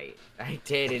in a fight. I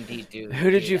did indeed do.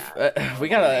 Who did do you? that. We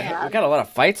got a lot of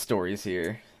fight stories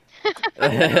here.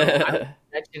 I'm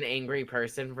such an angry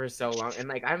person for so long, and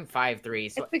like I'm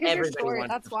 5'3", so It's because you're everybody short,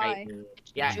 wants that's to fight why. me.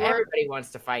 Yeah, Short. everybody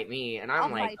wants to fight me, and I'm I'll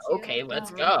like, fight you. okay,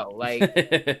 let's Uh-huh. go. Like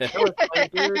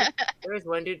there was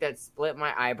one dude that split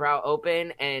my eyebrow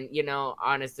open, and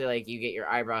honestly, like you get your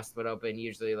eyebrow split open,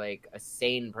 usually like a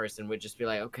sane person would just be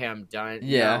like, okay, I'm done.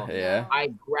 Yeah, No. yeah. I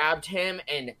grabbed him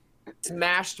and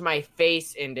smashed my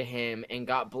face into him and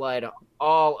got blood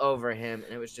all over him,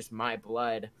 and it was just my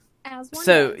blood. As one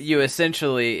So does. you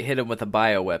essentially hit him with a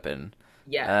bioweapon,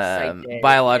 Yes, I did.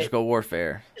 biological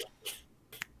warfare.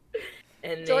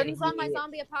 And then Jordan's on my he-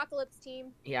 zombie apocalypse team.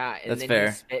 Yeah, and That's then fair.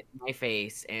 he spit in my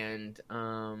face, and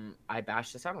I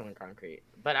bashed his head on the concrete.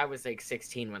 But I was like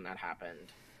 16 when that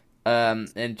happened.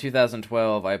 In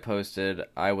 2012, I posted,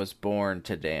 "I was born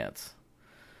to dance."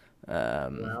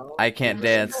 Well, I can't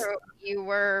dance. You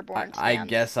were born to I dance.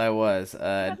 guess I was.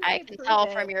 I can tell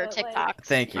from your TikToks.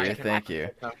 Thank you, I can thank you.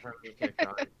 tell from your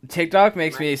TikTok. TikTok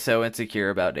makes me so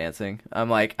insecure about dancing. I'm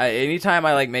like, anytime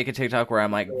I like make a TikTok where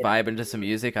I'm like vibing to some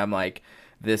music, I'm like,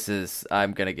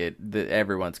 I'm gonna get,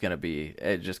 everyone's gonna be,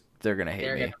 they're gonna hate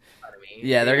They're me. gonna make fun of me.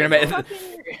 Yeah, they're gonna make,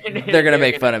 Fucking they're gonna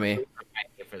make fun of me.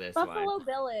 For this Buffalo one.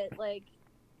 Bill it. Like,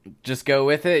 Just go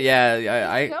with it. Yeah,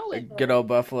 I Just go with it. good old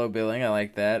Buffalo Billing. I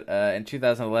like that. In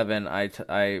 2011, I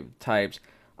typed,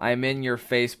 "I'm in your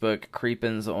Facebook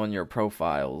creepins on your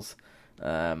profiles,"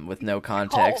 with no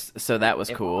context. So that was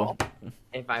cool.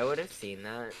 If I would have seen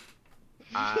that,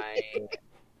 I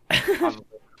probably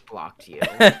blocked you.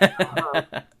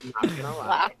 Not gonna lie.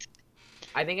 Blocked.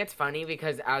 I think it's funny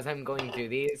because as I'm going through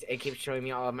these, it keeps showing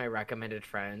me all of my recommended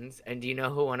friends. And do you know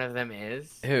who one of them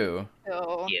is? Who?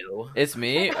 So, You. It's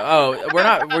me.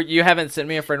 Oh, you haven't sent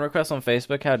me a friend request on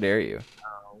Facebook. How dare you?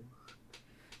 Oh.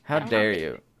 How I don't dare know.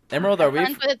 you? Emerald, are we?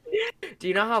 friends with Do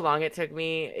you know how long it took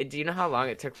me? Do you know how long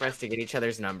it took for us to get each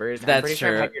other's numbers? I'm That's pretty sure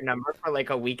true. I had your number for like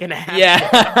a week and a half.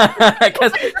 Yeah,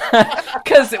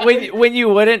 because when you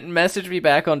wouldn't message me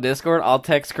back on Discord, I'll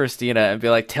text Christina and be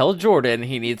like, "Tell Jordan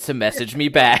he needs to message me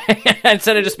back,"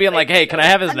 instead of just being like, "Hey, can I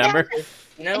have his number?"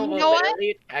 No, And you will know what?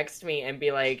 literally text me and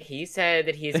be like, he said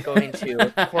that he's going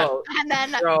to, quote, And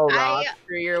then throw I rocks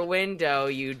through your window,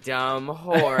 you dumb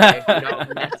whore. If you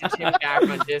don't message him back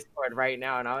on Discord right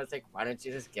now. And I was like, why don't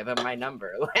you just give him my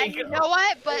number? And Like, you know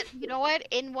what? But you know what?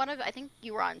 In one of, I think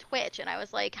you were on Twitch, and I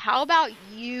was like, "How about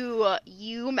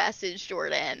you message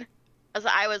Jordan?" As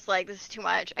I was like, "This is too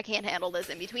much. I can't handle this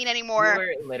in between you anymore."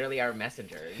 were literally our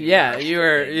messenger. Yeah,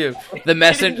 you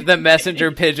the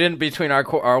messenger pigeon between our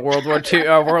World War II,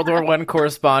 our World War I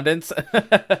correspondence.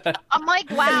 I'm like,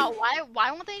 "Wow,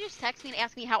 why won't they just text me and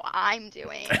ask me how I'm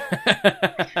doing?"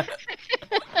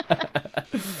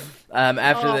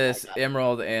 After Oh my this, God.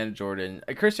 Emerald and Jordan,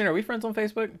 Christian, are we friends on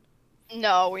Facebook?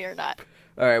 No, we are not.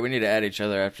 All right, we need to add each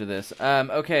other after this.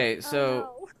 Okay, so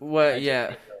Oh, what?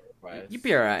 Yeah, you'd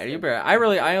be alright. You'd be alright.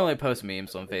 I only post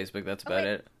memes on Facebook. That's about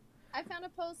Okay. it. I found a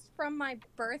post from my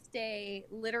birthday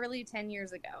literally 10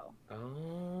 years ago.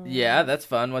 Oh. Yeah, that's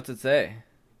fun. What's it say?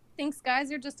 Thinks guys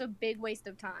are just a big waste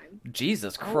of time.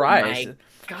 Jesus Oh Christ! my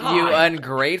God. You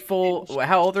ungrateful.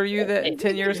 How old are you? That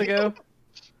 10 years ago?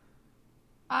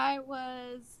 I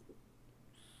was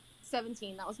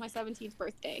 17. That was my 17th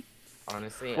birthday.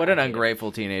 Honestly, What I an hate it.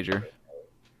 ungrateful teenager.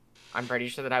 I'm pretty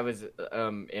sure that I was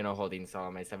in a holding cell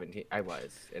on my 17th. I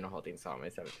was in a holding cell on my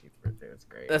 17th birthday. It was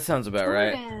great. That sounds about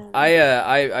right. Jordan.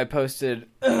 I posted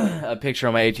a picture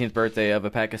on my 18th birthday of a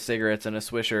pack of cigarettes and a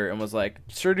Swisher and was like,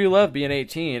 sure do love being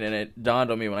 18. And it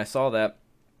dawned on me when I saw that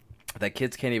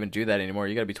kids can't even do that anymore.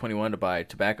 You gotta be 21 to buy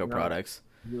tobacco No. products.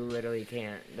 You literally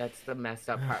can't. That's the messed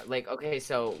up part. Like, okay,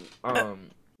 so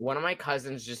one of my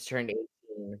cousins just turned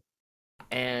 18,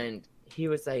 and he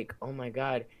was like, "Oh my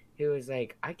God." He was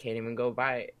like, I can't even go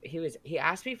buy. He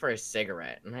asked me for a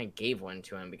cigarette, and I gave one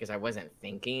to him because I wasn't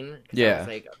thinking. 'Cause I Yeah. was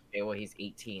like, okay, well, he's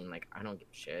 18. Like, I don't give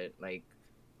a shit. Like,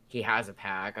 he has a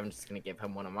pack. I'm just gonna give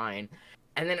him one of mine.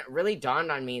 And then it really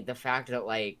dawned on me the fact that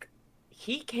like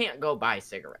he can't go buy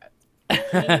cigarettes.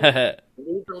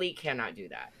 Legally cannot do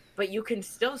that. But you can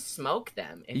still smoke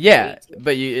them. If you're Yeah, 18.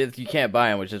 but you can't buy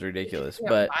them, which is ridiculous. You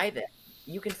But can't buy them.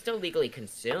 You can still legally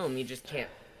consume. You just can't.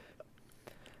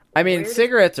 I mean, Where does-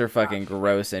 cigarettes are fucking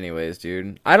gross, anyways,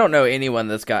 dude. I don't know anyone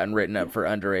that's gotten written up for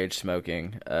underage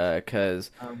smoking. Because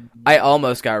I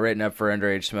almost got written up for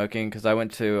underage smoking because I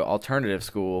went to alternative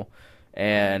school,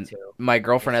 and too. my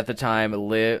girlfriend at the time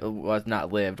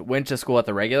went to school at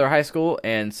the regular high school,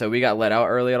 and so we got let out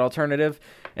early at alternative,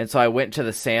 and so I went to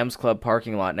the Sam's Club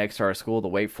parking lot next to our school to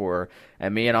wait for her,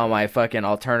 and me and all my fucking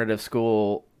alternative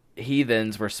school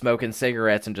heathens were smoking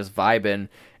cigarettes and just vibing,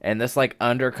 and this like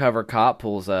undercover cop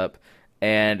pulls up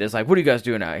and is like, what are you guys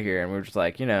doing out here? And we were just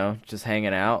like, just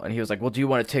hanging out. And he was like, well, do you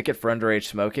want a ticket for underage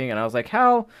smoking? And I was like,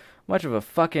 how much of a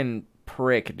fucking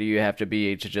prick do you have to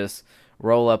be to just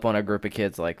roll up on a group of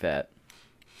kids like that?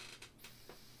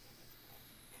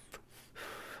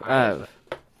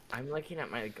 I'm looking at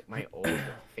my old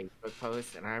Facebook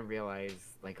posts, and I realize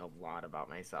like a lot about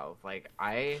myself. Like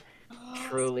I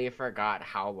truly forgot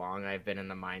how long I've been in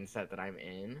the mindset that I'm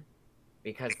in,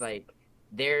 because like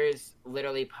there's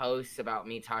literally posts about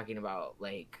me talking about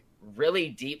like really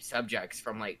deep subjects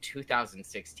from like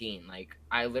 2016. Like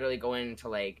I literally go into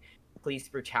like police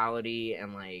brutality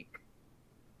and like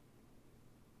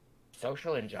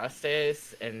social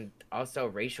injustice and also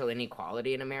racial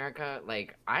inequality in America.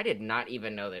 Like I did not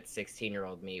even know that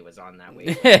 16-year-old me was on that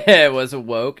wave. It was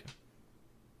woke.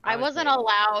 I was wasn't like-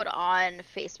 allowed on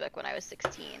Facebook when I was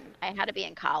 16. I had to be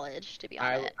in college to be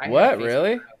on it. I had What, Facebook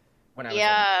really? when I was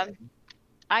Yeah. in-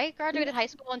 I graduated high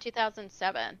school in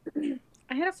 2007.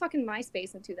 I had a fucking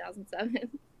MySpace in 2007.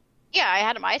 Yeah, I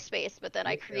had a MySpace, but then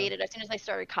I Me too. created as soon as I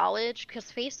started college,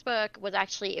 because Facebook was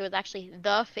actually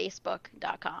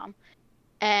thefacebook.com,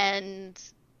 and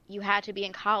you had to be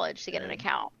in college to get an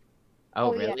account.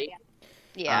 Oh, yeah, really?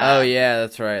 Yeah. Oh yeah,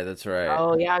 that's right. That's right.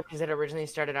 Oh yeah, because it originally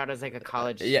started out as like a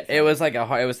college. Yeah, it was like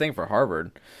it was thing for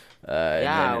Harvard. And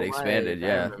Yeah, then it expanded. was.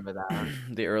 I Yeah, remember that.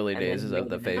 the early And days then of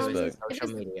the it was Facebook.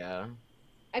 social media.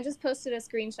 I just posted a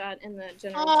screenshot in the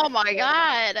general. Oh chat my board.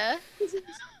 god.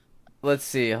 Let's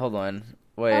see. Hold on.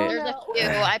 Wait. Oh, There's no. a few.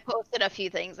 I posted a few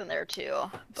things in there too.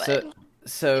 But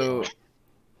So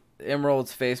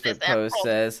Emerald's Facebook Miss post Emerald.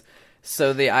 says,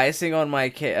 "So the icing on my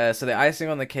so the icing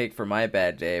on the cake for my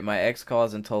bad day. My ex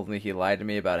calls and told me he lied to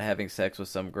me about having sex with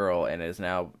some girl, and is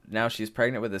now she's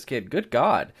pregnant with this kid. Good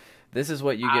God, this is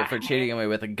what you get for cheating on me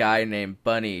with a guy named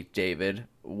Bunny, David.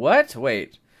 What?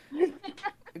 Wait,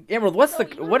 Emerald,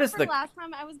 what is the? last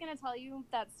time I was gonna tell you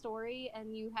that story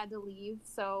and you had to leave,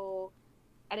 so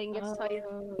I didn't get to tell you.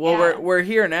 Well, Yeah. we're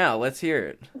here now. Let's hear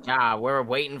it. Yeah, we're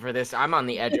waiting for this. I'm on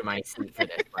the edge of my seat for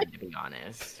this one, to be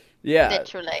honest. Yeah,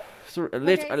 literally. so,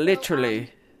 Okay, so, literally.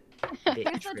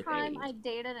 Here's the time I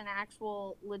dated an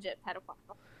actual legit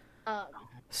pedophile.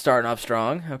 Starting off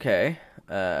strong. Okay.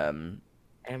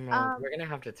 Emerald, we're gonna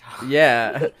have to talk.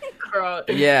 Yeah. Girl,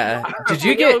 Yeah. Did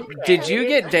you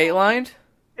get datelined?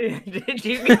 Did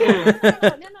you No. get?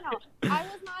 I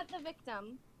was not the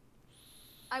victim.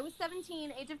 I was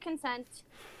 17, age of consent.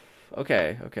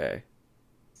 Okay.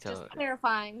 So Just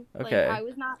clarifying. Okay. Like, I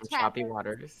was not choppy trafficked.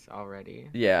 waters already.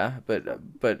 Yeah, but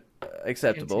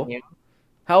acceptable. Continue.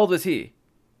 How old is he?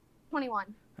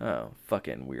 21. Oh,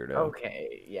 fucking weirdo.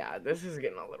 Okay, yeah, this is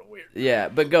getting a little weird. Yeah,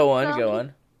 but go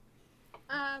on.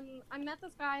 I met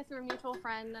this guy through a mutual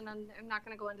friend, and I'm not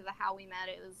going to go into the how we met.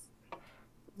 It was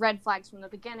red flags from the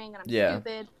beginning, and I'm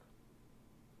stupid.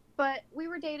 But we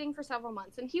were dating for several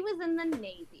months, and he was in the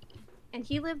Navy, and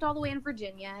he lived all the way in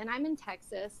Virginia, and I'm in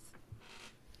Texas.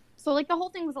 So, like, the whole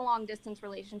thing was a long-distance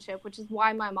relationship, which is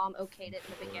why my mom okayed it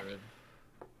in the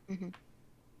beginning.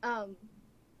 Mhm.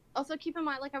 Also, keep in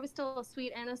mind, like, I was still a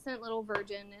sweet, innocent little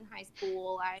virgin in high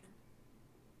school. I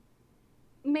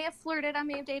may have flirted, I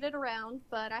may have dated around,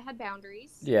 but I had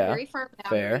boundaries. Yeah, Very firm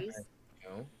fair. boundaries.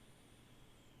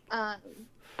 I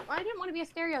didn't want to be a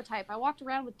stereotype. I walked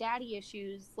around with daddy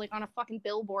issues, like, on a fucking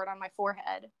billboard on my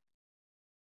forehead.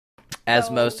 As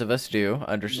So- most of us do.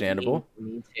 Understandable.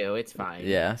 Me too. It's fine.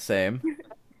 Yeah, same.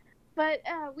 But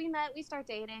we met, we start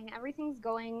dating. Everything's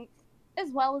going as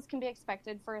well as can be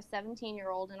expected for a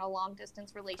 17-year-old in a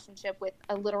long-distance relationship with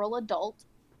a literal adult.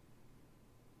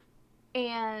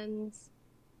 And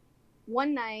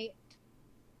one night,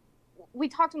 we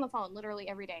talked on the phone literally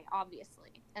every day, obviously.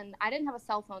 And I didn't have a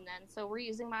cell phone then, so we're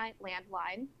using my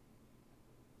landline.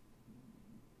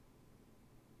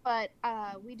 But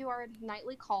we do our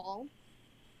nightly call,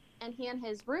 and he and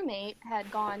his roommate had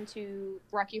gone to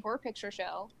Rocky Horror Picture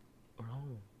Show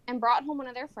and brought home one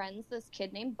of their friends, this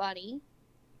kid named Bunny.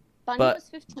 Bunny was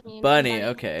 15. Bunny, and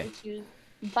okay. had issues.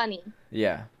 Bunny,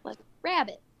 Yeah. like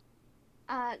rabbit.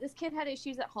 This kid had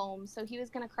issues at home, so he was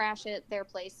going to crash at their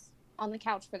place on the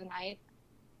couch for the night.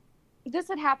 This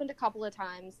had happened a couple of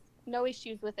times. No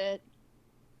issues with it.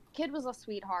 Kid was a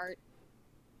sweetheart.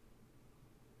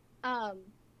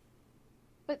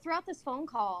 But throughout this phone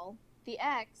call, the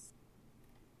ex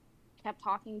kept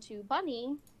talking to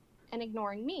Bunny and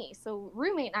ignoring me. So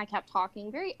roommate and I kept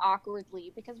talking very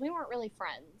awkwardly because we weren't really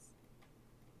friends.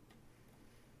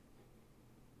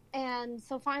 And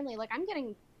so finally, like, I'm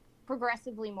getting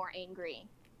progressively more angry.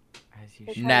 As you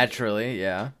Because- should. Naturally,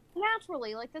 yeah.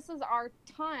 Naturally, like, this is our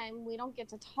time. We don't get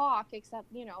to talk except,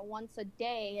 once a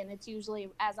day, and it's usually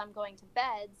as I'm going to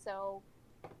bed. So,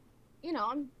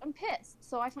 I'm pissed.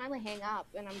 So I finally hang up,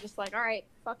 and I'm just like, all right,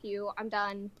 fuck you. I'm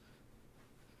done.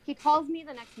 He calls me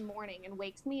the next morning and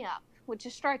wakes me up, which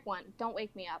is strike one. Don't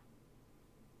wake me up.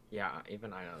 Yeah,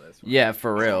 even I know this one. Yeah,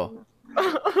 for real.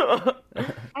 I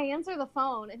answer the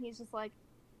phone, and he's just like,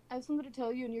 I have something to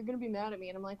tell you, and you're going to be mad at me.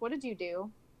 And I'm like, what did you do?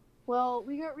 Well,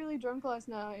 we got really drunk last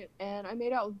night, and I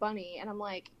made out with Bunny. And I'm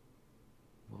like,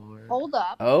 Lord. hold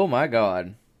up. Oh my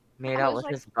god. Made I out was with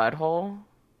like- his butthole?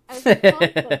 I was like,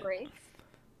 pump the brakes.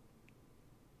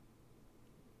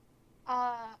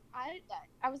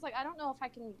 I was like, I don't know if I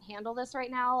can handle this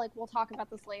right now. Like, we'll talk about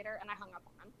this later. And I hung up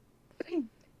on him.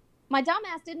 My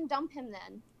dumbass didn't dump him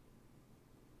then.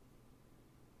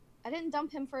 I didn't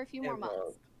dump him for a few more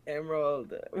months.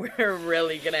 Emerald, we're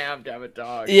really gonna have a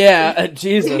talk. Yeah,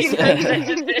 Jesus.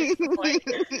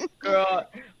 Girl,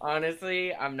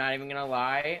 honestly, I'm not even gonna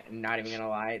lie.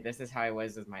 This is how I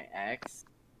was with my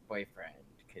ex-boyfriend,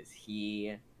 because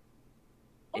he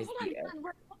is Hold the... on,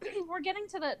 we're getting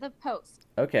to the post.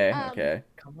 Okay, Um, okay.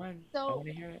 Come on, So- I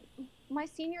wanna hear it. My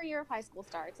senior year of high school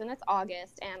starts, and it's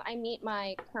August, and I meet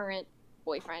my current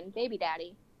boyfriend, baby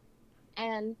daddy,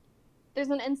 and there's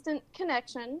an instant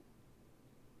connection.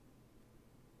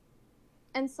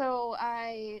 And so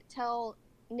I tell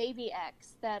Navy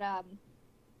X that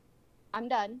I'm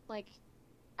done. Like,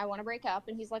 I want to break up.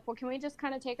 And he's like, well, can we just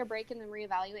kind of take a break and then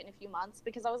reevaluate in a few months?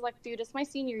 Because I was like, dude, it's my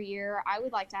senior year. I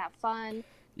would like to have fun.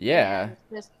 Yeah. And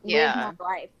just Yeah. live my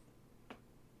life.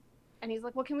 And he's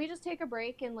like, well, can we just take a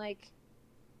break and, like,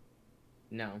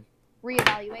 No.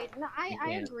 reevaluate? And I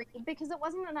Yeah. agreed because it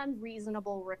wasn't an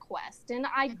unreasonable request. And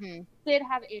I Mhm. did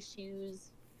have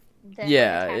issues. That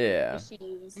Yeah, attached yeah.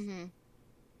 Issues. Mhm.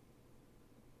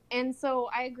 And so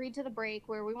I agreed to the break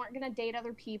where we weren't going to date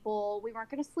other people. We weren't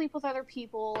going to sleep with other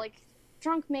people. Like,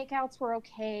 drunk makeouts were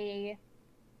okay.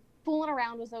 Fooling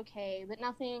around was okay, but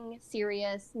nothing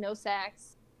serious, no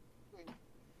sex.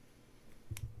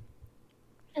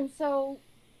 And so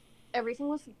everything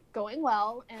was going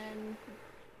well, and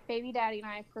baby daddy and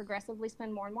I progressively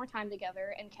spend more and more time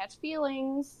together and catch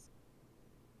feelings.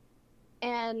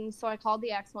 And so I called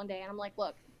the ex one day, and I'm like,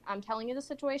 look, I'm telling you the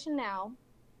situation now.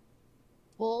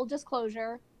 Full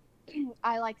disclosure,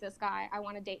 I like this guy. I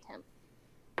want to date him.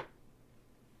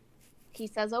 He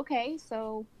says, okay,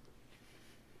 so,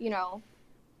 you know,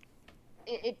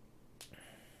 it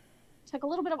took a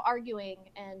little bit of arguing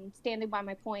and standing by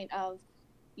my point of,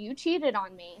 you cheated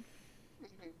on me.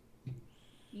 Mhm.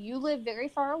 You live very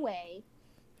far away.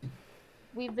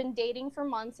 We've been dating for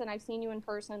months, and I've seen you in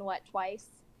person, twice?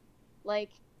 Like,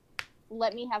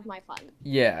 let me have my fun.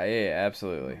 Yeah,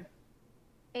 absolutely.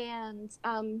 And,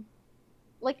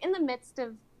 like, in the midst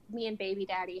of me and baby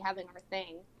daddy having our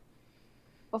thing,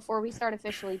 before we start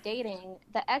officially dating,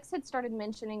 the ex had started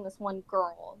mentioning this one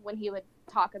girl when he would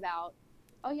talk about,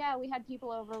 oh yeah, we had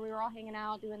people over, we were all hanging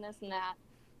out, doing this and that.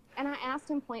 And I asked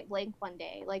him point blank one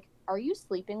day, like, are you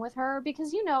sleeping with her?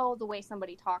 Because you know the way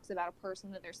somebody talks about a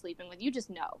person that they're sleeping with, you just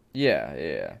know.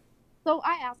 Yeah. So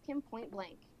I asked him point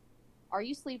blank, are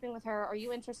you sleeping with her? Are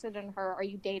you interested in her? Are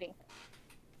you dating her?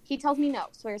 He tells me no,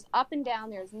 swears up and down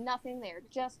there's nothing, they're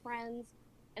just friends.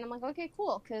 And I'm like, okay,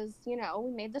 cool, because, you know,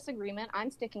 we made this agreement.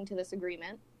 I'm sticking to this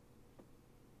agreement.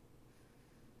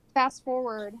 Fast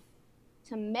forward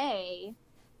to May.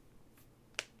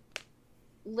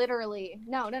 Literally,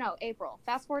 no, April.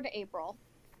 Fast forward to April.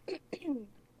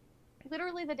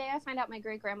 Literally the day I find out my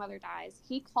great-grandmother dies,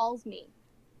 he calls me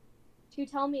to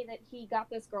tell me that he got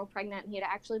this girl pregnant and he had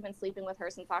actually been sleeping with her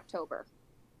since October.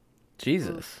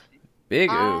 Jesus. Big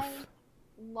oof. I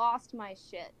lost my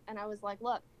shit. And I was like,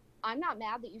 look, I'm not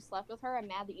mad that you slept with her. I'm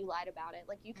mad that you lied about it.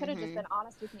 Like, you could have just been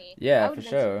honest with me. Yeah, I would for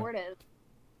have been sure. supportive.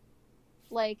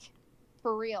 Like,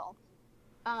 for real.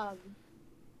 So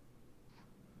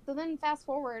then fast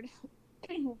forward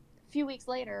a few weeks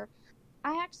later,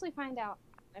 I actually find out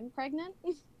I'm pregnant.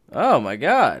 Oh my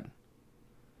god.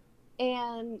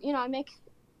 And, you know, I make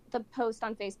the post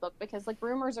on Facebook because, like,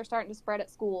 rumors are starting to spread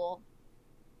at school.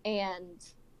 And,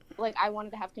 like, I wanted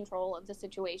to have control of the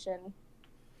situation.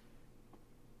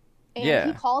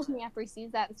 And he calls me after he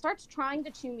sees that and starts trying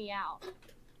to chew me out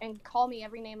and call me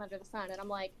every name under the sun. And I'm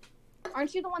like,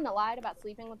 aren't you the one that lied about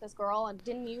sleeping with this girl? And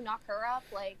didn't you knock her up?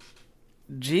 Like,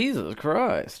 Jesus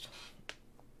Christ.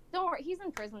 don't worry. He's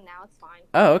in prison now. It's fine.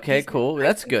 Oh, okay, cool.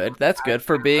 That's good. That's good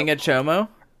for being a chomo.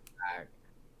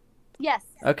 Yes.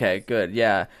 Okay, good.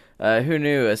 Yeah. Who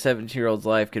knew a 17-year-old's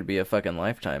life could be a fucking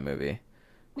Lifetime movie?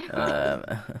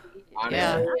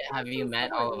 Honestly, have you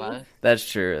met all of us? That's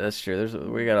true.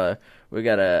 We got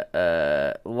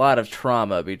a lot of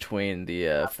trauma between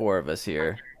the four of us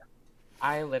here.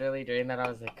 I literally, during that, I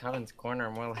was like, Coven's Corner,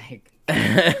 more like...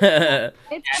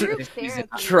 It's group therapy.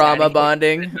 Trauma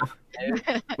bonding.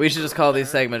 We should just call these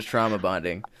segments trauma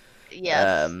bonding.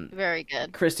 Yes, very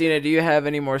good. Christina, do you have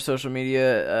any more social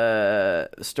media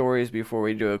stories before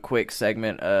we do a quick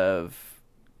segment of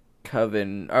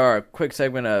Coven, or a quick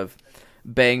segment of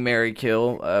Bang, Marry,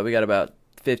 Kill? We got about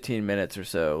 15 minutes or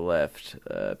so left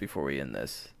before we end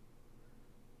this.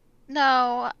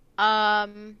 No, I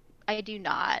do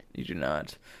not. You do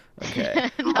not. Okay.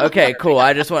 No. Okay, cool.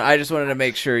 I just wanted to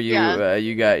make sure you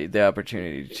you got the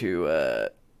opportunity to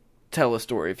tell a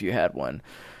story if you had one.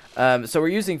 So we're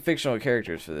using fictional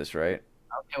characters for this, right?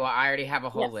 Okay, well, I already have a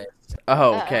whole list.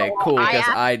 Oh, okay, cool, because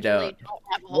I actually don't.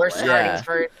 have a whole We're list. starting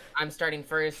first. I'm starting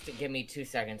first. Give me 2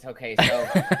 seconds. Okay, so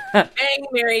Bang,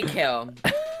 Marry, Kill.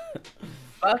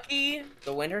 Bucky,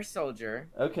 the Winter Soldier.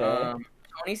 Okay.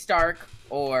 Tony Stark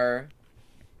or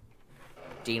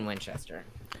Dean Winchester.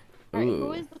 All right, who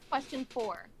Ooh. is the question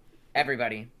for?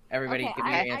 Everybody, Okay, give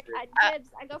me your answer. I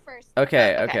go first.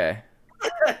 Okay.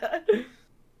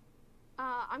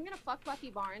 I'm gonna fuck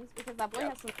Bucky Barnes because that boy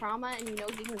has some trauma and you know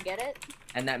he can get it.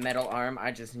 And that metal arm,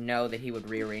 I just know that he would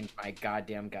rearrange my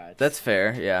goddamn guts. That's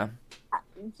fair, yeah.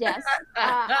 Yes.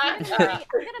 I'm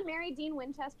gonna marry Dean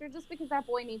Winchester just because that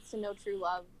boy needs to know true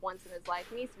love once in his life.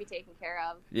 He needs to be taken care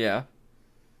of. Yeah.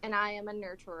 And I am a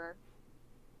nurturer.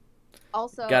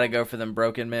 Also, Gotta go for them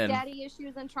broken men. daddy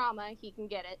issues and trauma, he can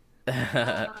get it.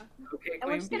 Yeah. Okay,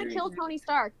 And we're just gonna kill Tony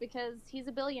Stark because he's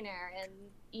a billionaire and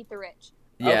eat the rich.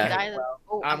 Okay.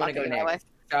 Oh, I'm gonna not go that way. next.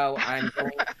 So I'm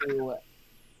going to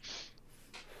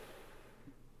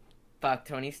fuck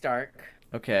Tony Stark.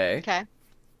 Okay. Okay.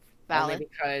 Only Valid.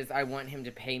 because I want him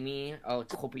to pay me a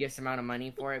copious amount of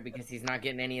money for it because he's not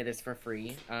getting any of this for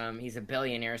free. He's a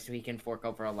billionaire, so he can fork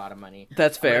over a lot of money.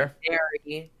 That's fair. I'm gonna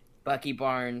marry Bucky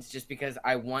Barnes just because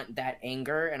I want that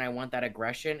anger and I want that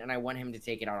aggression and I want him to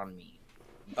take it out on me.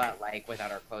 But, like,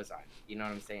 without our clothes on. You know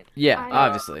what I'm saying? Yeah, I know.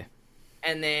 obviously.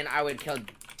 And then I would kill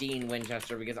Dean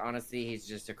Winchester because, honestly, he's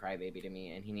just a crybaby to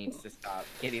me and he needs to stop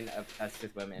getting obsessed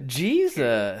with women.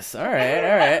 Jesus. All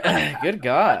right. Good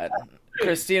God.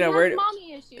 Christina, He where has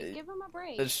mommy issues. Give him a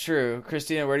That's true.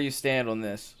 Christina, where do you stand on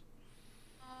this?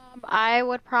 I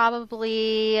would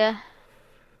probably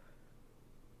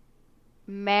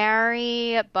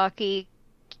marry Bucky,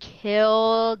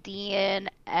 kill Dean,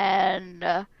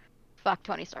 and fuck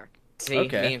Tony Stark. See,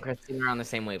 Okay. me and Christina are on the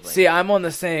same wavelength. See, I'm on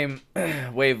the same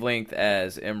wavelength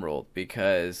as Emerald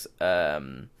because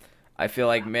I feel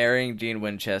like marrying Dean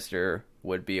Winchester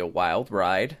would be a wild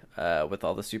ride with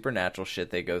all the supernatural shit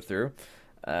they go through.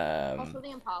 Also the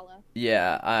Impala.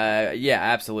 Yeah,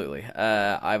 absolutely.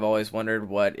 I've always wondered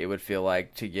what it would feel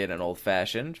like to get an old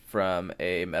fashioned from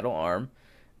a metal arm,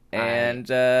 and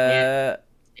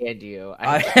And you.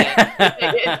 I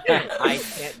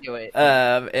can't do it.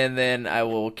 and then I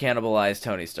will cannibalize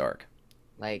Tony Stark.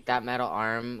 Like, that metal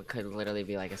arm could literally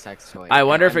be like a sex toy. I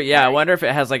wonder if it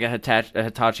has like a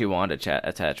Hitachi wand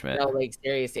attachment. No, like,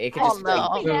 seriously, it could Oh, just no.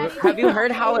 like, move. Have you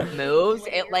heard how it moves?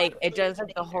 It does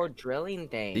like the whole drilling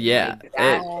thing. Yeah, Like,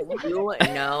 that,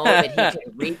 you know that he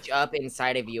can reach up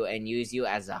inside of you and use you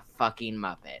as a fucking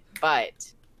Muppet.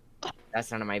 But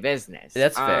that's none of my business.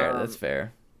 That's fair. That's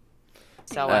fair.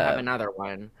 So I have another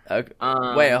one. Okay.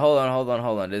 Wait, hold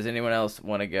on. Does anyone else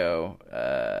want to go?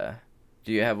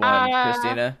 Do you have one,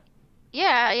 Christina?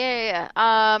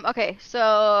 Yeah. Okay,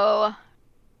 so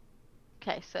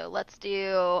let's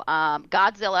do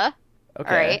Godzilla.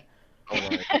 Okay. All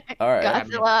right. All right.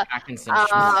 Godzilla. Back in some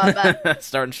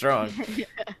Starting strong.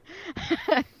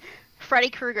 Freddy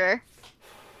Krueger.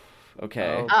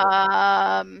 Okay.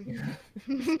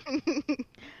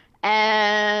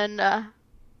 And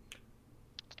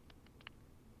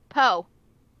Poe.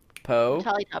 Poe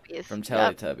Teletubbies. from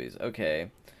Yep. Teletubbies.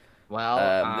 Okay.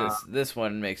 Well, this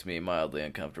one makes me mildly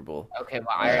uncomfortable. okay,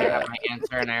 well, I already have my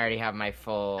answer, and I already have my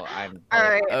full. All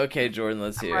right. Okay, Jordan,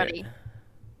 let's hear Ready. it.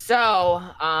 So,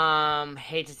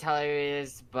 hate to tell you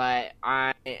this, but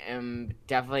I am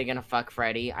definitely gonna fuck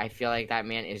Freddy. I feel like that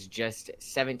man is just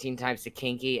 17 times the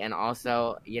kinky, and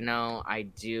also, I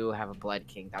do have a blood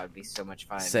kink. That would be so much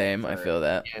fun. Same, I feel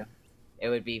that.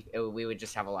 We would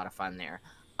just have a lot of fun there.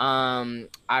 I'm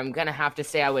gonna have to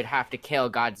say I would have to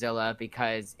kill Godzilla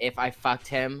because if I fucked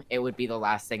him, it would be the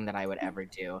last thing that I would ever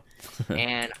do.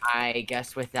 And I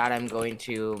guess with that, I'm going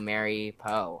to marry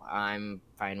Poe. I'm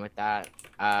fine with that.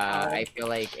 I feel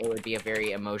like it would be a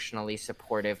very emotionally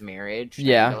supportive marriage.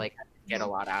 Yeah. I feel like I could get a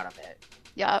lot out of it.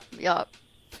 Yup.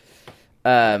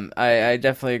 I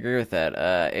definitely agree with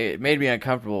that. It made me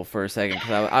uncomfortable for a second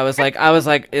because I was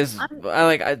like,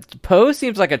 Poe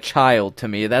seems like a child to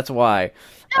me. That's why.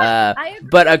 I agree.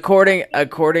 But according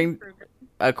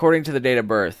to the date of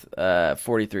birth,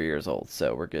 43 years old,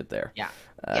 so we're good there. Yeah.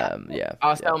 Yeah.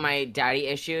 Also, my daddy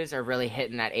issues are really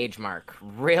hitting that age mark.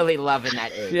 Really loving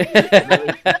that age. Yeah.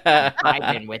 Really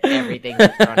vibing with everything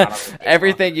he's throwing out on the table.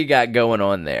 Everything you got going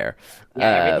on there.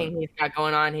 Yeah, everything he's got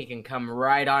going on, he can come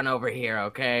right on over here,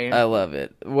 okay? I love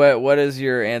it. What is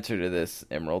your answer to this,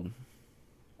 Emerald?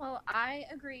 Well, I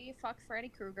agree. Fuck Freddy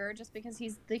Krueger just because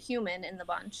he's the human in the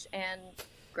bunch and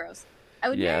gross. I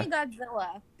would marry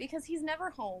Godzilla because he's never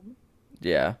home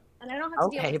Yeah. and I don't have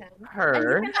to deal Okay, with him.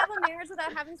 her. And you can have a marriage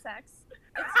without having sex.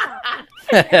 It's fine.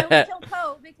 And I would kill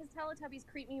Poe because Teletubbies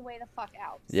creep me way the fuck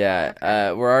out. So, Yeah,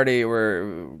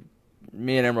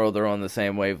 me and Emerald are on the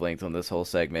same wavelength on this whole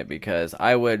segment because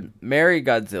I would marry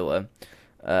Godzilla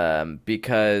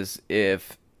because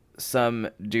if some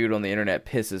dude on the internet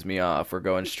pisses me off, we're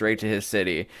going straight to his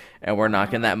city and we're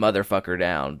knocking that motherfucker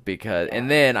down and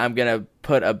then I'm gonna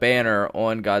put a banner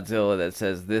on Godzilla that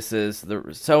says this is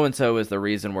the so and so is the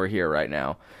reason we're here right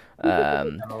now.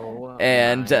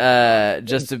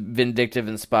 Just a vindictive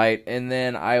in spite, and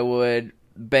then I would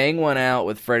bang one out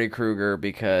with Freddy Krueger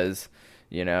because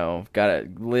love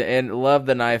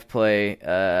the knife play,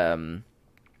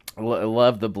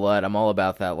 love the blood. I'm all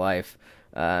about that life.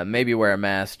 Maybe wear a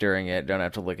mask during it. Don't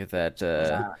have to look at that.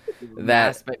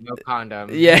 Mask, but no condom.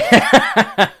 Yeah.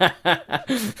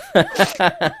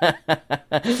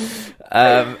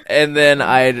 And then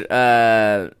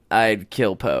I'd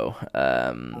kill Poe.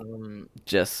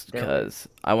 Just because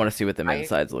I want to see what the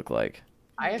insides look like.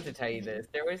 I have to tell you this.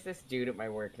 There was this dude at my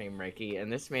work named Ricky,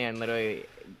 and this man literally,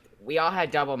 we all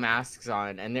had double masks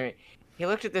on, and he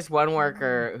looked at this one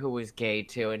worker who was gay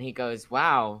too, and he goes,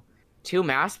 "Wow, 2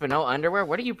 masks but no underwear?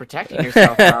 What are you protecting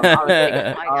yourself from?" I was like,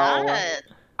 Oh my god.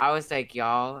 I was like,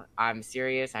 y'all, I'm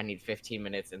serious. I need 15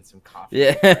 minutes and some coffee.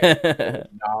 Yeah.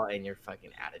 Y'all and your fucking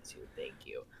attitude. Thank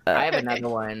you. I have another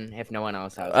one if no one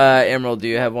else has. Emerald, do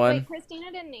you have one? Wait,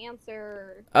 Christina didn't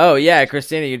answer. Oh, yeah,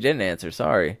 Christina, you didn't answer.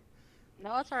 Sorry.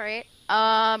 No, it's alright.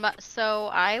 So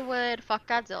I would fuck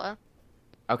Godzilla.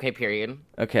 Okay, period.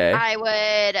 Okay. I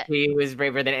would. He was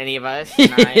braver than any of us.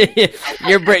 And I,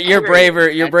 You're braver.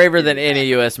 You're braver than any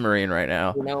U.S. Marine right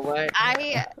now. you know what?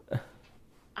 I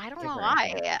don't know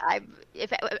why.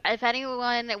 If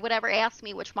anyone would ever ask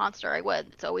me which monster I would,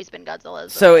 it's always been Godzilla.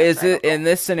 So is it in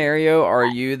this scenario? Are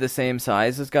you the same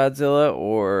size as Godzilla,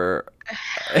 or?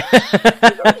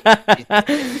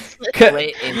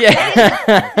 Split in Yeah.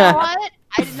 You know what?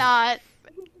 I did not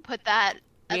put that.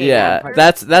 Yeah,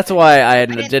 that's why I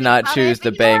didn't did not think about choose it,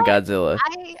 to but you bang know what? Godzilla.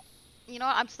 You know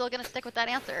what? I'm still gonna stick with that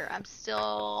answer. I'm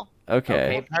still.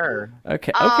 Okay. Okay, per.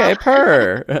 Okay. Okay.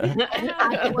 Per.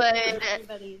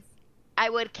 I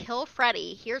would kill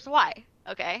Freddy. Here's why.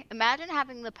 Okay, imagine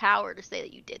having the power to say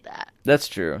that you did that. That's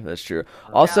true. That's true.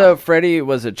 Also, Freddy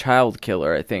was a child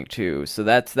killer, I think, too. So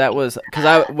that was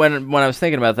because when I was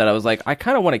thinking about that, I was like, I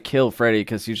kind of want to kill Freddy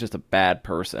because he's just a bad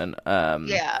person.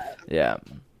 Yeah. Yeah.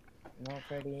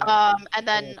 And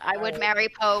then I would marry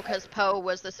Poe because Poe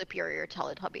was the superior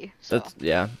Teletubby. So. That's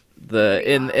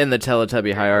in the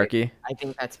Teletubby hierarchy. I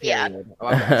think that's Yeah. period.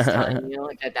 Well, I was telling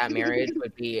you that marriage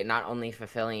would be not only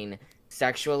fulfilling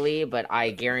sexually, but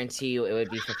I guarantee you it would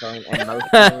be fulfilling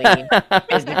emotionally,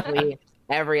 physically,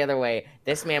 every other way.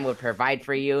 This man would provide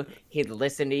for you. He'd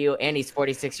listen to you, and he's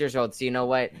 46 years old. So you know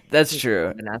what? That's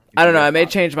true. I don't know. I may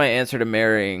change my answer to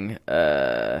marrying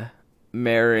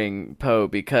Poe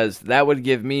because that would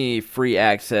give me free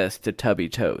access to Tubby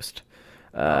Toast.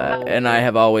 And I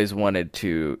have always wanted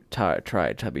to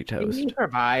try Tubby Toast. He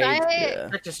provides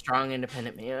such a strong,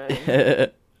 independent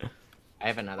man. I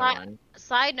have another one.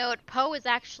 Side note: Poe is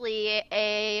actually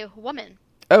a woman.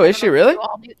 Oh, is she really?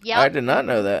 Yeah. I did not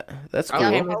know that. That's cool.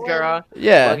 Okay, Miss Girl.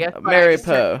 Yeah, Well, guess what? marry I just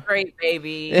turned Poe. Great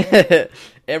baby.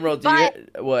 Emerald,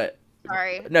 what?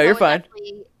 Sorry. No, you're Poe is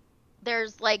fine.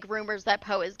 There's like rumors that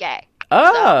Poe is gay.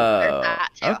 Oh, there's that,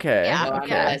 too. okay. Yeah. Well, I'm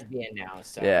Okay. a lesbian now,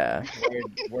 so Yeah.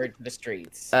 word to the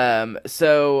streets.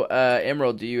 So,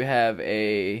 Emerald, do you have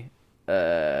a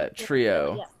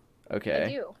trio? Yes, Okay. I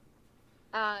do.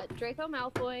 Draco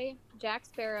Malfoy, Jack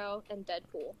Sparrow, and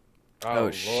Deadpool. Oh,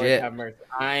 Lord shit. have mercy.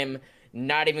 I'm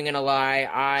not even gonna lie.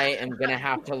 I am gonna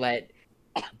have to let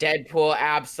Deadpool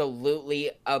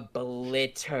absolutely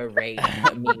obliterate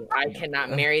me. I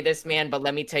cannot marry this man, but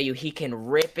let me tell you, he can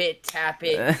rip it, tap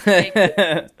it, stick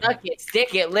it, suck it,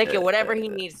 stick it, lick it, whatever he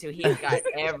needs to. He's got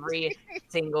every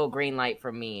single green light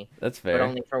from me, That's but fair.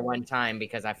 only for one time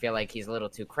because I feel like he's a little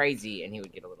too crazy and he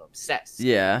would get a little obsessed.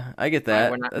 Yeah, I get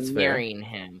that. We're not That's fair. marrying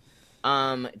him.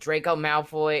 Draco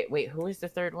Malfoy. Wait, who is the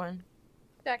third one?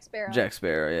 Jack Sparrow. Jack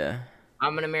Sparrow, yeah.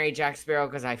 I'm gonna marry Jack Sparrow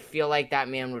because I feel like that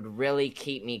man would really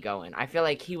keep me going. I feel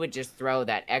like he would just throw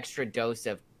that extra dose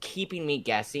of keeping me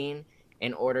guessing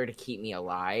in order to keep me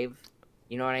alive.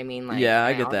 You know what I mean? Like, Yeah, I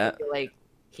and get also that. feel like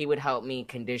he would help me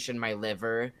condition my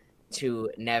liver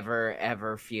to never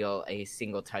ever feel a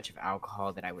single touch of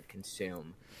alcohol that I would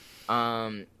consume.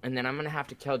 And then I'm gonna have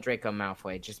to kill Draco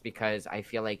Malfoy just because I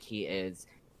feel like he is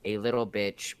a little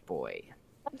bitch boy.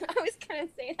 I was gonna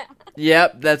say that.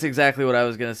 Yep, that's exactly what I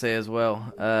was gonna say as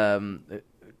well.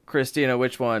 Christina,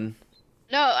 which one?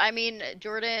 No, I mean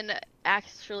Jordan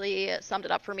actually summed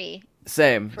it up for me.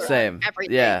 Same. everything.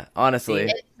 Yeah,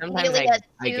 honestly. Sometimes Really,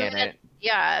 I get it.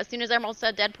 Yeah, as soon as Emerald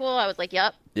said Deadpool, I was like,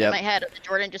 "Yep." In Yep. my head,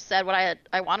 Jordan just said what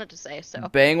I wanted to say. So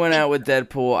Bang went out with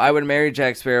Deadpool. I would marry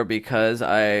Jack Sparrow because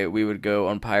we would go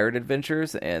on pirate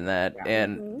adventures, and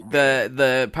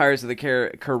the Pirates of the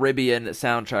Caribbean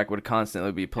soundtrack would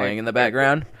constantly be playing in the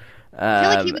background. I feel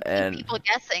like he would and keep people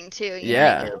guessing too. You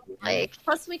Yeah. know? Like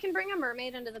Plus, we can bring a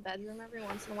mermaid into the bedroom every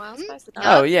once in a while. Spice it up.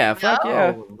 oh yeah, fuck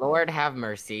yeah. Oh, Lord have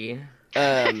mercy.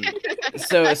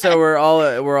 So we're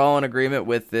all in agreement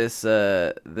with this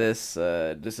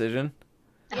decision.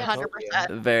 Yeah.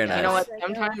 100%. Very nice. You know what?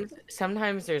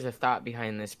 Sometimes there's a thought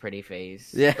behind this pretty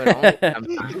face. Yeah. But only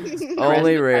sometimes. The rest Only of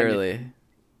the time, rarely.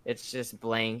 It's just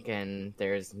blank and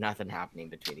there's nothing happening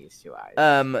between these two eyes.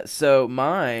 So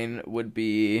mine would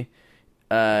be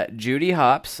Judy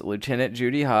Hopps, Lieutenant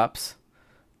Judy Hopps.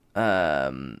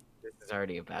 This is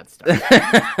already a bad start.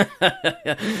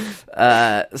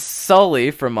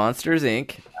 Sully from Monsters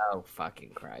Inc. Oh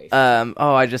fucking Christ.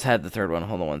 I just had the third one.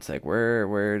 Hold on one sec.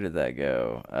 Where did that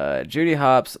go? Judy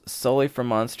Hopps, Sully from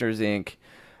Monsters Inc.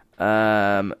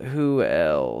 Who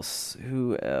else?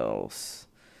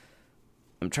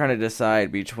 I'm trying to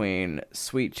decide between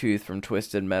Sweet Tooth from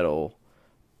Twisted Metal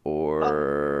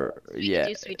or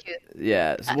Sweet Tooth.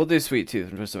 yeah. So we'll do Sweet Tooth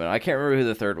from Twisted Metal. I can't remember who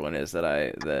the third one is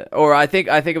I think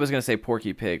it was gonna say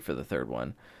Porky Pig for the third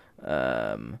one.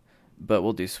 But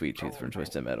we'll do Sweet Tooth from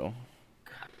Twisted Metal.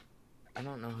 I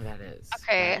don't know who that is.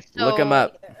 Okay, so Look him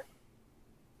up.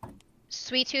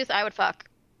 Sweet Tooth, I would fuck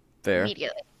Fair.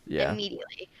 immediately. Yeah.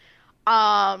 immediately.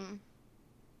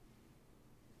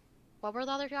 What were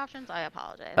the other two options? I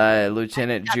apologize.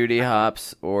 Lieutenant Judy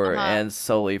Hopps Uh-huh. and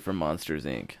Sully from Monsters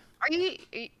Inc. Are you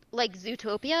like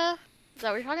Zootopia? Is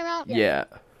that what you're talking about? Yeah.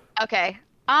 Okay.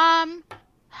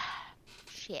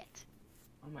 Shit.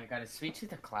 Oh my god, is Sweet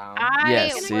Tooth a clown?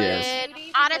 Yes, would he is. Judy,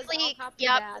 because honestly, I'll have to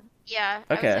yep, bad. yeah.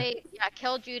 Okay. I would say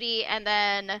kill Judy and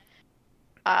then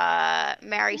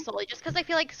marry Sully, just because I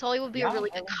feel like Sully would be a really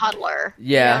good cuddler.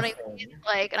 Yeah. You know what I mean?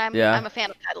 Like, and Yeah. I'm a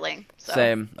fan of cuddling. So.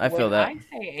 Same. I feel that. When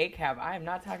I say ACAB, I am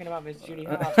not talking about Miss Judy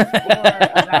Hopps or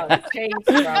about Chase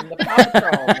from the Paw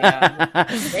Patrol, man.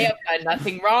 They have done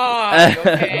nothing wrong,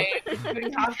 okay?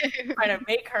 Judy Hopps is trying to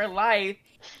make her life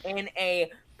in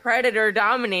a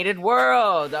predator-dominated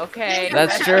world, okay?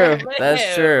 That's true.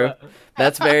 That's true.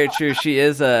 That's very true. She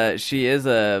is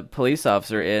a police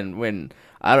officer, and when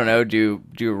I don't know, do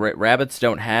rabbits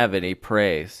don't have any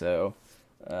prey? So,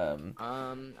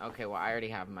 Okay. Well, I already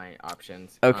have my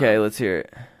options. okay, let's hear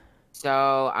it.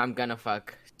 So I'm gonna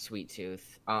fuck Sweet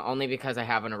Tooth, only because I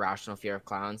have an irrational fear of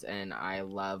clowns, and I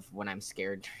love when I'm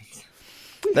scared.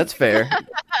 That's fair.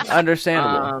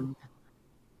 Understandable.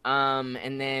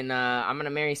 And then I'm gonna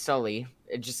marry Sully.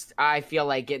 I feel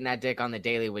like getting that dick on the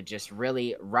daily would just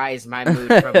really rise my mood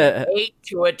from an 8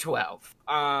 to a 12.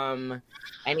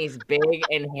 And he's big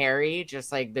and hairy,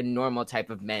 just like the normal type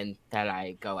of men that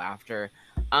I go after.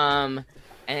 And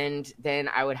then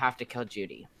I would have to kill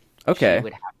Judy. Okay.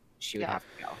 She would have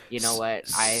to go. You know what?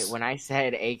 When I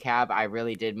said ACAB, I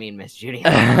really did mean Miss Judy.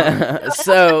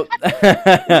 So,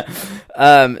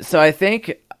 so I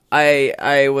think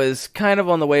I was kind of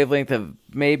on the wavelength of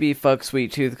maybe fuck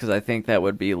Sweet Tooth because I think that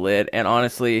would be lit. And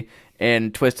honestly,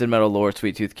 in Twisted Metal lore,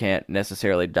 Sweet Tooth can't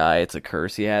necessarily die. It's a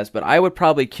curse he has. But I would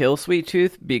probably kill Sweet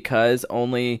Tooth because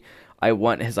only I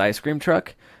want his ice cream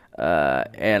truck.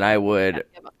 And I would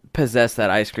possess that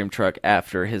ice cream truck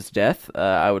after his death.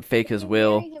 I would fake his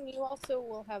will. Marry him, you also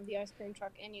will have the ice cream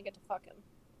truck, and you get to fuck him.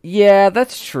 Yeah,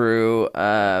 that's true.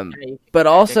 But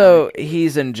also,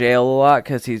 he's in jail a lot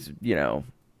because he's,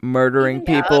 murdering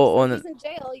people on He's in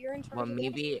jail. You're in charge. Well, of the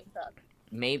maybe- ice cream truck.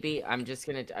 Maybe I'm just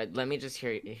gonna let me just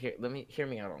hear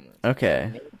me out on this.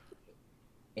 Okay.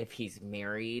 If he's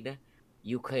married,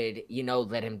 you could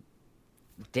let him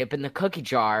dip in the cookie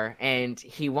jar, and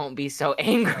he won't be so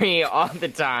angry all the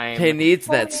time. He needs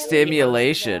that Totally.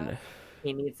 stimulation.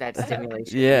 He needs that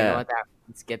stimulation. Yeah. You know what that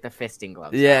means? Get the fisting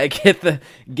gloves. Yeah, get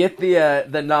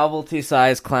the novelty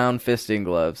size clown fisting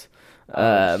gloves.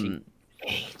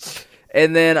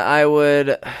 And then I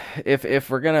would, if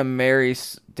we're gonna marry,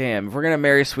 if we're gonna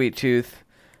marry Sweet Tooth,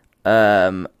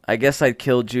 I guess I'd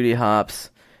kill Judy Hopps,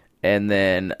 and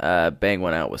then bang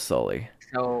one out with Sully.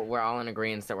 So we're all in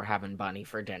agreement that we're having Bunny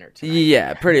for dinner tonight.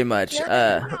 Yeah, pretty much.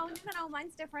 No,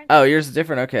 mine's different. Oh, yours is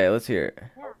different. Okay, let's hear it.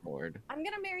 Lord. I'm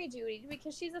gonna marry Judy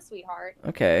because she's a sweetheart,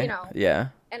 Okay. You know. Yeah.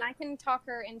 and I can talk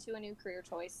her into a new career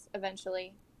choice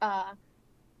eventually.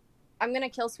 I'm gonna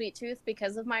kill Sweet Tooth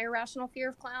because of my irrational fear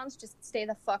of clowns. Just stay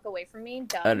the fuck away from me.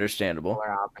 Done. Understandable.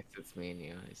 Polar opposites, me and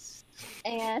you.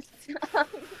 And I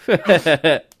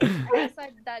guess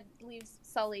that leaves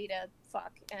Sully to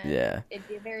fuck. And Yeah. it'd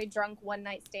be a very drunk one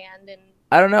night stand and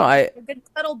I don't know. a good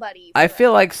cuddle buddy. I for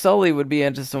feel us. like Sully would be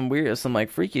into some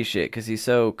freaky shit because he's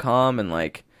so calm and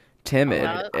like timid,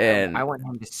 and I want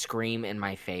him to scream in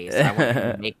my face. I want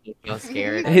him to make me feel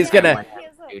scared. He's I gonna- want him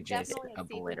to just definitely a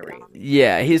secret obliterate clown. me.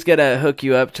 yeah, he's gonna hook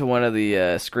you up to one of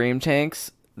the scream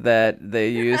tanks that they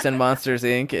use in Monsters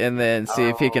Inc. and then see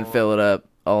if he can Oh. fill it up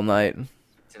all night.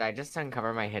 Did I just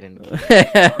uncover my hidden?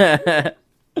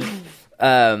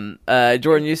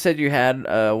 Jordan, you said you had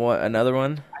another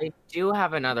one. I do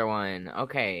have another one.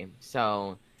 Okay,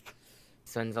 so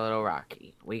this one's a little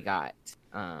rocky. We got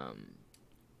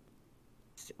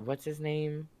what's his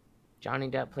name? Johnny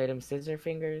Depp played him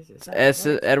Scissorfingers. Is that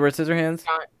right? Edward Scissorhands.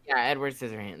 Yeah, Edward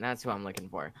Scissorhands. That's who I'm looking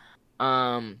for.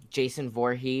 Jason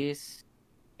Voorhees,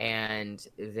 and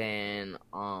then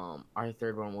our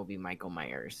third one will be Michael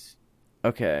Myers.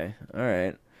 Okay, all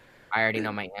right. I already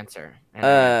know my answer. And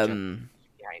I just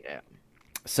behind it.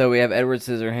 So we have Edward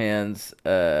Scissorhands,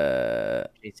 and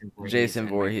Jason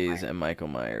Michael Voorhees, Myers. and Michael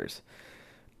Myers.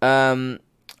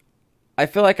 I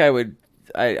feel like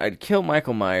I'd kill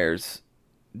Michael Myers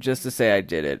just to say I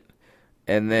did it,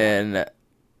 and then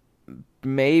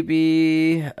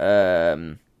maybe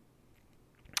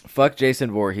fuck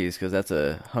Jason Voorhees because that's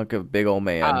a hunk of big old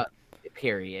man.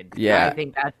 Period. Yeah. I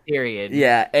think that's period.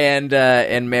 Yeah,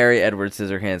 and marry Edward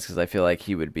Scissorhands because I feel like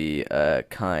he would be a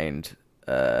kind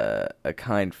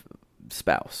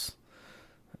spouse,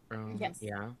 Yes.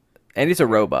 Yeah. and he's a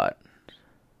robot.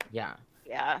 Yeah.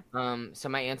 Yeah. So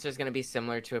my answer is gonna be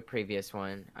similar to a previous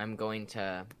one. I'm going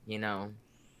to,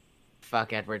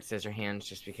 fuck Edward Scissorhands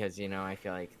just because, I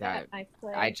feel like that Nice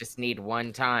play. I just need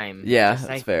one time. Yeah, just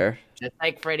that's fair. Just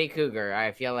like Freddy Krueger,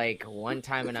 I feel like one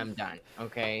time and I'm done.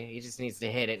 Okay, he just needs to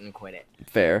hit it and quit it.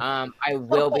 Fair. I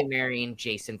will be marrying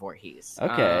Jason Voorhees.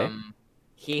 Okay.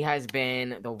 He has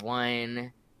been the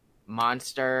one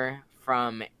monster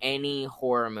from any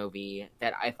horror movie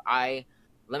that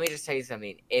let me just tell you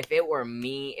something. If it were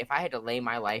me, if I had to lay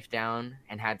my life down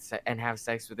and have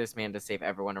sex with this man to save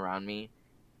everyone around me,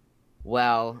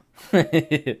 well,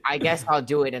 I guess I'll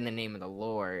do it in the name of the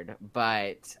Lord.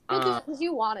 But because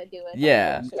you want to do it.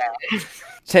 Yeah.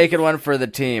 Taking one for the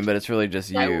team, but it's really just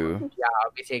you. Yeah,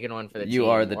 I'll be taking one for the team. You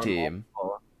are the team.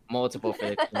 Multiple for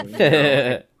the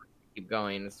team. Keep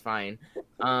going, it's fine.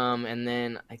 And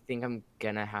then I think I'm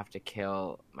gonna have to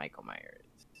kill Michael Myers.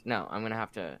 No, I'm gonna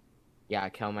have to,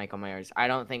 kill Michael Myers. I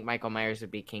don't think Michael Myers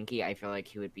would be kinky. I feel like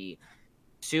he would be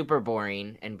super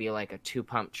boring and be like a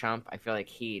 2-pump chump. I feel like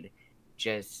he'd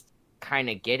just kind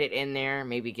of get it in there,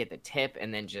 maybe get the tip,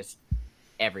 and then just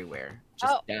everywhere,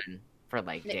 just done for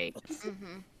like days.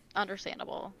 Mm-hmm.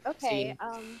 Understandable. Okay.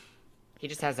 He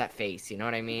just has that face, you know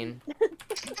what I mean?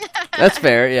 That's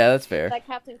fair. Yeah, that's fair. That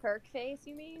Captain Kirk face,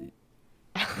 you mean?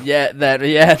 Yeah,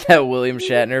 that William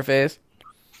Shatner face.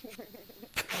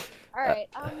 All right.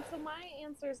 So my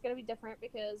answer is gonna be different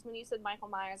because when you said Michael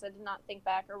Myers, I did not think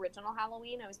back original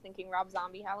Halloween. I was thinking Rob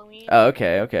Zombie Halloween. Oh,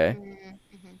 okay. Mm-hmm.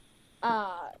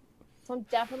 So I'm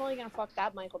definitely gonna fuck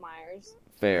that Michael Myers.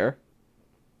 Fair.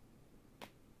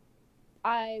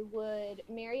 I would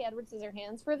marry Edward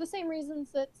Scissorhands for the same reasons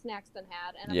that Snaxton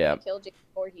had, and I'm gonna kill Jason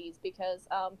Voorhees because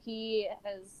he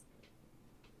has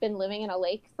been living in a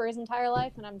lake for his entire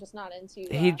life, and I'm just not into.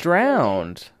 He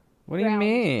drowned. What do you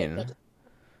mean?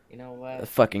 You know what? The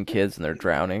fucking kids and they're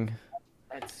drowning.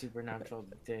 That supernatural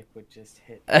dick would just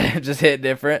hit. Just hit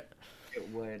different. It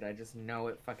would. I just know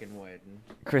it fucking would.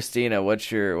 Christina,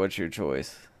 what's your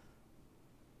choice?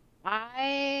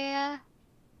 I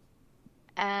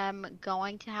am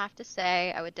going to have to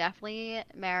say I would definitely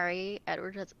marry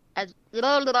Edward Edward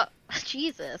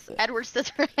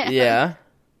Scissorhands. Yeah.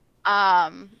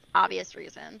 Obvious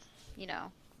reasons,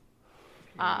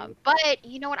 But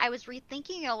you know what? I was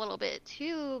rethinking it a little bit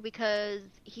too because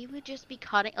he would just be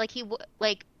cutting,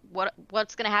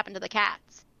 what's gonna happen to the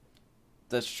cats?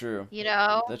 That's true.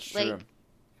 That's true.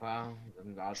 Wow.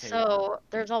 So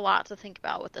there's a lot to think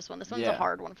about with this one. This one's a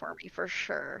hard one for me for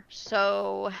sure.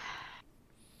 So,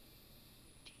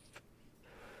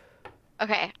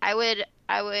 okay, I would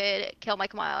kill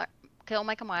Michael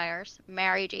Myers,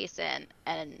 marry Jason,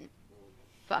 and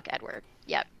fuck Edward.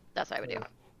 Yep, that's what I would do.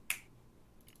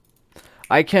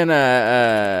 I can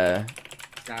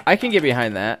get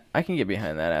behind that.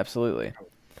 Absolutely.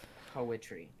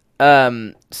 Poetry.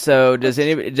 So does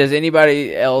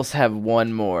anybody else have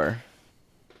one more?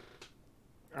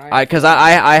 Because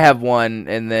I have one,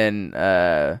 and then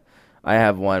I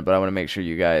have one, but I want to make sure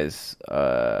you guys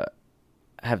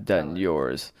have done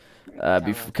yours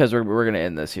because we're gonna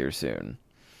end this here soon.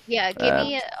 Yeah, give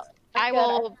me. I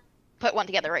will put one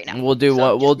together right now. We'll do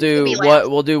what we'll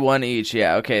do one each.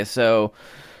 Yeah. Okay. So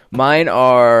mine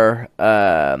are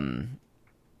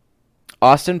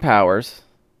Austin Powers.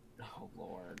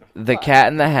 The Cat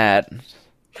in the Hat.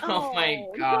 Oh my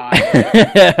god.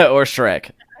 Or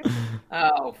Shrek.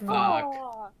 Oh fuck.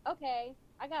 Oh, okay,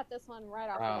 I got this one right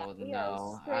off the bat. We are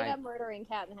no. straight up murdering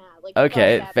Cat in the Hat. Like,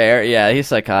 Okay, fair. Yeah, he's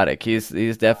psychotic. He's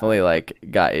definitely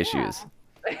got issues.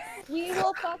 We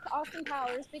will fuck Austin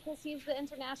Powers because he's the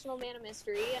international man of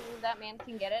mystery, and that man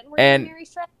can get it. And we're gonna marry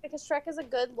Shrek because Shrek is a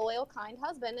good, loyal, kind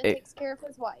husband and takes care of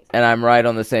his wife. And I'm right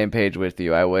on the same page with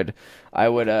you. I would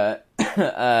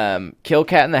kill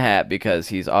Cat in the Hat because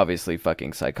he's obviously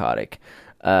fucking psychotic.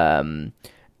 And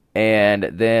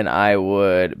then I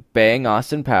would bang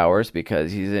Austin Powers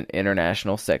because he's an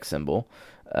international sex symbol.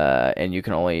 And you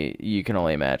can only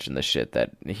imagine the shit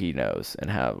that he knows and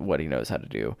what he knows how to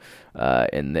do.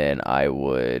 And then I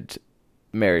would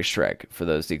marry Shrek for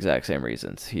those exact same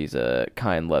reasons. He's a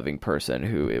kind, loving person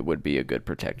who it would be a good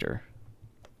protector.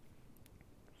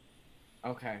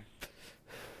 Okay.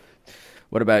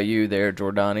 What about you there,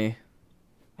 Jordani?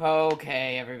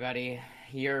 Okay, everybody.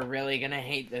 You're really gonna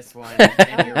hate this one,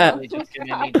 and you're really just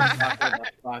gonna need to buckle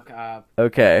the fuck up.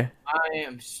 Okay. I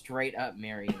am straight up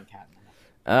marrying Cat.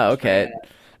 Oh, okay.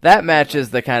 That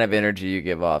matches the kind of energy you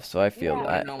give off, so I feel that.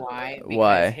 I don't know why. Because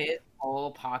why? His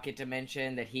whole pocket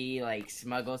dimension that he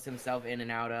smuggles himself in and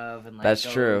out of, and that's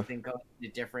true. And goes to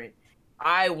different.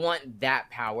 I want that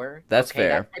power. That's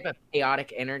fair. That type of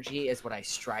chaotic energy is what I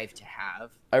strive to have.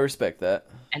 I respect that.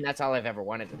 And that's all I've ever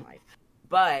wanted in life.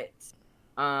 But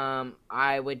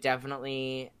I would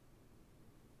definitely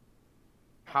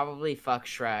probably fuck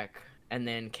Shrek and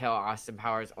then kill Austin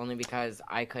Powers, only because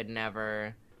I could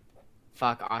never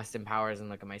fuck Austin Powers and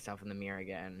look at myself in the mirror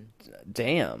again.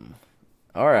 Damn.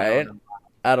 All right.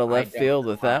 Out of left field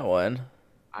with that one.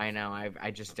 I know.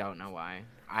 I just don't know why.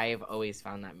 I've always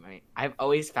found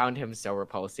him so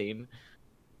repulsing.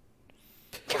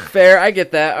 Fair, I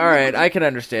get that. All right, I can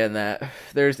understand that.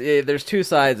 There's two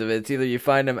sides of it. It's either you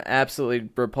find him absolutely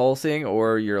repulsing,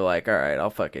 or you're like, all right, I'll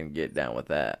fucking get down with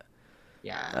that.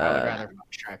 Yeah, I would rather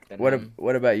fuck Shrek than him.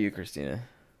 What about you, Christina?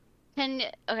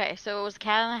 Okay, so it was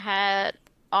Cat in the Hat,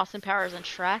 Austin Powers, and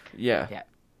Shrek. Yeah.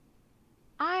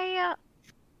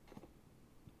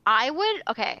 I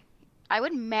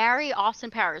would marry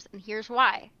Austin Powers, and here's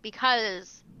why.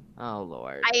 Because oh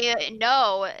Lord, I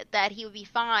know that he would be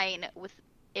fine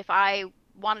if I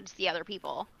wanted to see other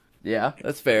people. Yeah,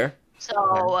 that's fair.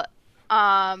 So,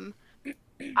 I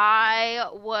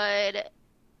would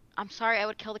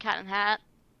kill the Cat in the Hat,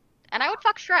 and I would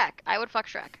fuck Shrek.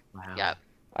 Wow. Yep.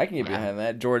 I can get behind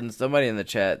that. Jordan, somebody in the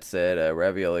chat said,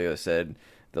 Raviolio said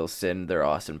they'll send their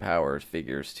Austin Powers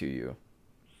figures to you.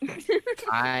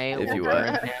 I If you will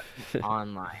want. put them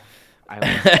online.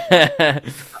 I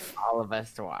want all of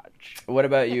us to watch. What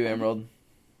about you, Emerald?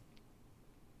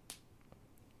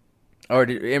 Or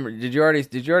did you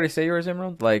already say yours,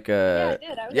 Emerald? Like Yeah, I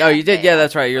did. I was oh, you did. gonna Yeah, say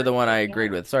that's right. You're Austin the one I Powers.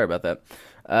 agreed with. Sorry about that.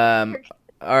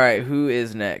 All right, who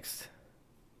is next?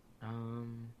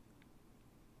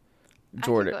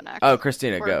 Jordan. go next. Oh,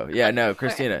 Christina, Or- go. Yeah, no,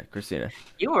 Christina.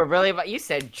 You were really you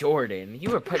said Jordan. You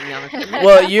were putting me on the spot.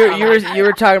 Well, you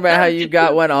were talking about how you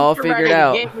got one all You were figured ready to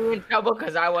out. Get me in trouble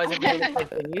because I wasn't paying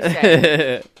attention. You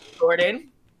said, Jordan,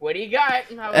 what do you got?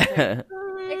 And I was like, Hey, I'm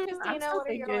Christina, still what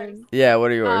are yours? thinking. Yeah,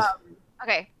 what are yours?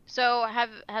 Okay, so has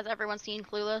everyone seen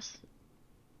Clueless?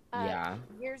 Yeah.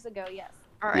 Years ago, yes.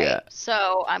 All right. Yeah.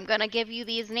 So I'm gonna give you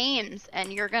these names,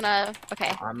 and you're gonna.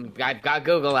 Okay. I've got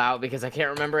Google out because I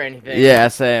can't remember anything. Yeah,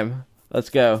 same.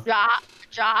 Let's go.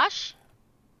 Josh,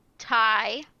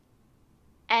 Ty,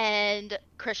 and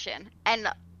Christian. And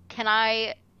can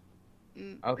I?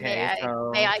 Okay,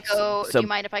 May I go? So- do you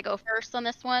mind if I go first on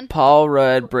this one? Paul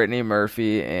Rudd, Brittany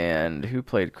Murphy, and who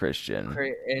played Christian?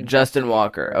 And Justin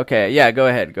Walker. Okay, yeah, go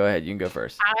ahead. You can go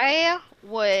first. I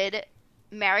would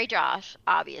marry Josh,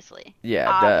 obviously. Yeah,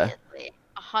 Obviously,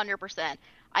 100%.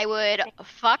 I would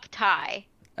fuck Ty,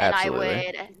 and Absolutely.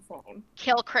 I would Same.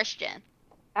 kill Christian.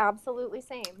 Absolutely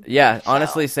same. Yeah,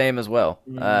 honestly, same as well.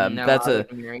 No, That's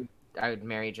I would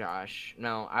marry Josh.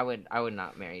 No, I would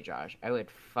not marry Josh. I would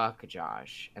fuck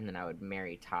Josh, and then I would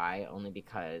marry Ty, only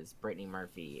because Brittany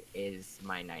Murphy is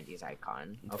my '90s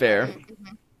icon. Fair.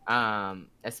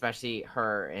 Especially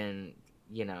her in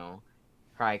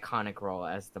her iconic role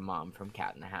as the mom from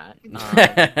Cat in the Hat.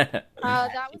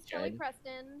 That was Kelly good.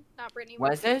 Preston, not Brittany.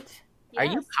 Was Murphy. it? Are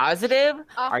you Yes. positive?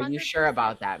 Are you 100%. sure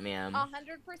about that, ma'am?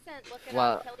 100%. Look it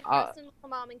Well, up. Kelly Preston was the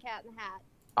mom in Cat in the Hat.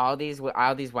 All these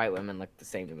white women look the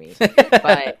same to me.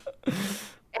 But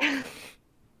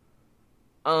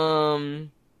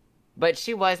but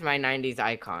she was my '90s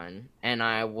icon, and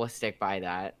I will stick by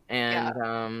that.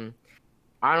 And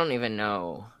I don't even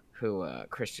know who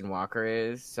Christian Walker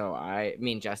is,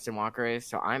 Justin Walker is,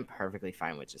 so I'm perfectly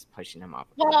fine with just pushing him off.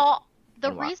 Well, the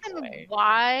and walk reason away.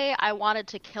 why I wanted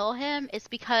to kill him is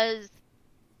because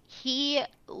he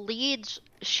leads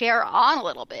Cher on a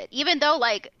little bit, even though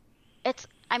you're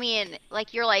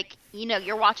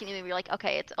you're watching the movie, you're like,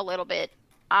 okay, it's a little bit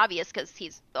obvious because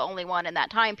he's the only one in that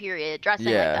time period dressing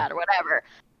like Yeah. that or whatever,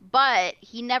 but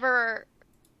he never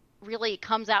really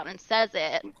comes out and says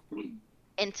it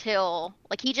until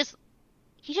he just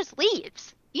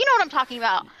leaves. You know what I'm talking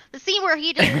about? The scene where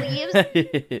he just leaves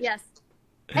Yes.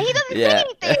 and he doesn't Yeah.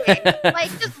 say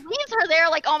anything. Just leaves her there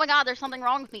like, oh my god, there's something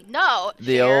wrong with me. No.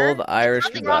 The Cher, old Irish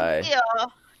something wrong goodbye. with you.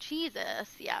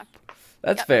 Jesus, yeah.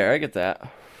 That's Yep. fair. I get that.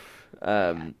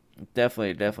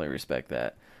 Definitely respect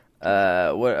that.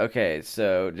 What? Okay,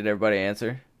 so did everybody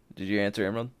answer? Did you answer,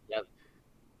 Emerald?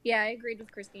 Yeah, I agreed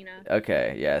with Christina.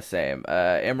 Okay, yeah, same.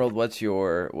 Emerald, what's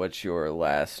your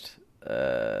last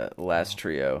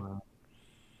trio?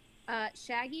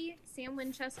 Shaggy, Sam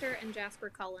Winchester, and Jasper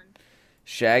Cullen.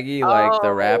 Shaggy, like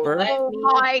the rapper? Let me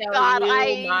my tell God,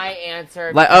 you my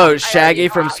answer. Like Shaggy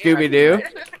from got Scooby Doo?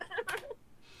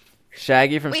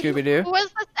 Shaggy from Wait, Scooby who Doo? was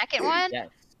the second one? Yes,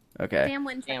 Okay. Sam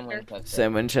Winchester. Sam Winchester.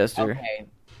 Sam Winchester. Okay.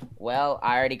 Well,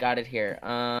 I already got it here.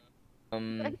 I'm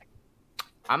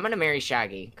gonna marry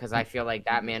Shaggy because I feel like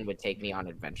that man would take me on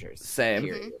adventures. Same.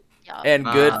 Period. Yeah. And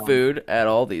good Um, food at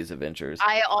all these adventures.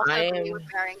 I also I agree am- with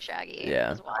marrying Shaggy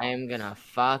Yeah. as well. I am gonna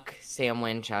fuck Sam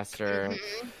Winchester.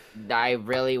 Mhm. I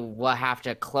really will have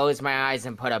to close my eyes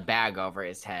and put a bag over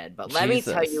his head. But let me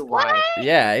tell Jesus. you why.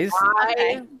 Yeah, he's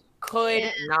Okay. I could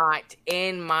Yeah. not,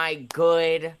 in my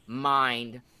good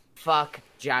mind, fuck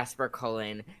Jasper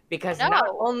Cullen. Because not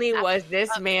No, only was this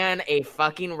absolutely. man a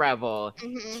fucking rebel,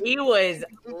 Mhm. he was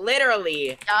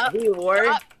literally Yup. the worst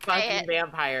Yup. fucking Say it.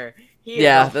 vampire. He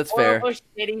Yeah, is a that's fair. horrible,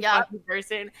 shitty Yup. fucking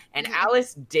person. And Mhm.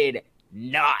 Alice did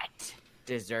not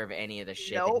deserve any of the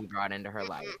shit that Nope. he brought into her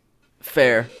life.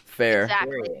 fair.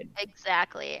 Exactly. Period.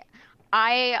 Exactly.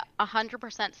 I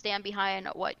 100% stand behind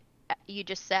what you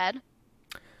just said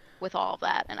with all of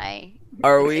that, and I.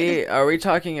 Are we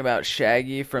talking about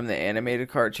Shaggy from the animated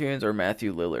cartoons or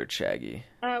Matthew Lillard Shaggy?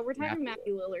 We're talking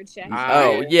Matthew Lillard, Shaggy.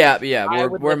 Oh, yeah, I we're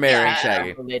would we're look marrying at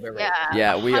Shaggy. literally. Yeah.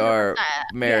 Yeah, we are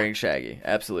 100%. marrying Shaggy.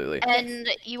 Absolutely. And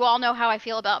you all know how I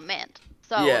feel about Mint,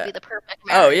 so it Yeah. would be the perfect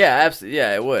marriage. Oh yeah, absolutely.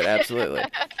 Yeah, it would absolutely.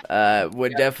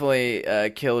 Would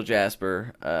definitely kill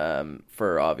Jasper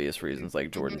for obvious reasons, like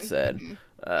Jordan said.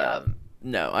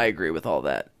 No, I agree with all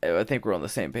that. I think we're on the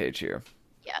same page here.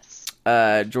 Yes.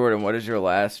 Jordan, what is your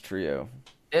last trio?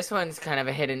 This one's kind of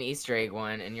a hidden Easter egg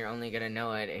one, and you're only gonna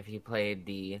know it if you played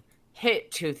the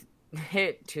hit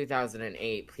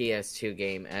 2008 PS2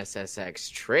 game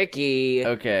SSX Tricky.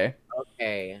 Okay.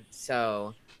 Okay,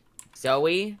 so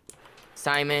Zoe,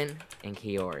 Simon, and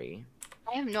Kiori.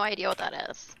 I have no idea what that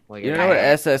is. Well, You you're know what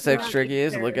right. SSX Tricky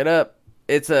is? Look it up.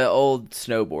 It's an old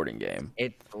snowboarding game.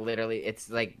 It's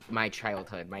like my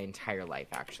childhood, my entire life,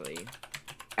 actually.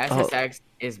 Oh. SSX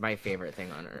is my favorite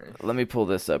thing on earth. Let me pull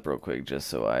this up real quick just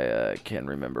so I can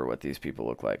remember what these people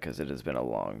look like because it has been a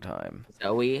long time.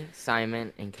 Zoe,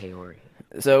 Simon, and Kiori.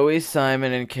 Zoe,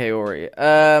 Simon, and Kaori.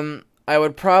 I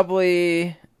would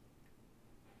probably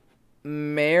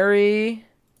marry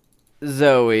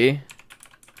Zoe.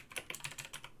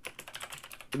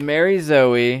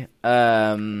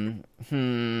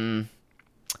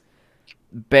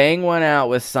 Bang one out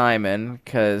with Simon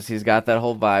because he's got that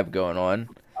whole vibe going on.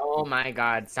 Oh my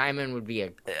god, Simon would be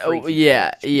a Oh freaky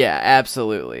yeah, bitch. yeah,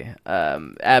 absolutely,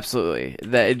 absolutely.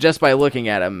 That just by looking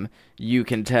at him, you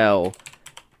can tell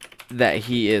that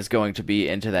he is going to be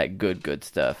into that good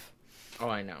stuff. Oh,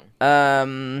 I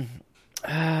know.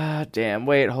 Damn.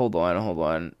 Wait, hold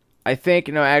on. I think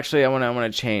no. Actually, I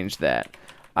want to change that.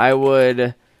 I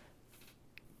would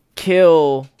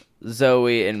kill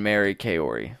Zoe and marry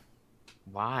Kaori.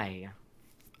 Why?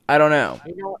 I don't know.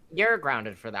 You know, you're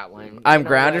grounded for that one. I'm You know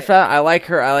grounded what? for that. I like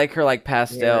her like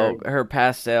pastel, You're- her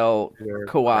pastel You're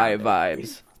kawaii grounded.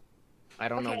 vibes. I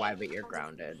don't know Okay. why, but you're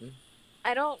grounded.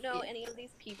 I don't know any of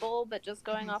these people, but just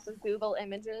going off of Google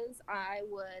Images, I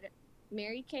would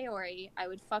marry Kaori, I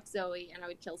would fuck Zoe, and I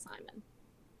would kill Simon.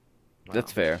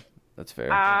 That's fair. That's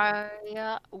fair.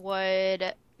 I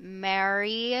would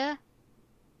marry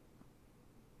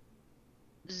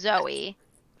Zoe,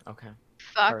 Okay.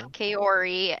 fuck Her.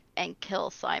 Kaori, and kill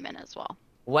Simon as well.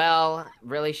 Well,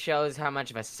 really shows how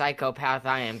much of a psychopath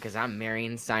I am because I'm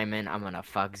marrying Simon. I'm gonna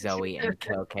fuck Zoe and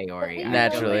kill Kaori.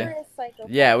 Naturally. You're a psychopath.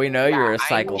 Yeah, we know you're a I-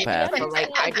 psychopath. But like,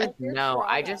 I just You're know,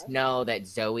 trash. that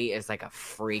Zoe is like a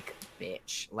freak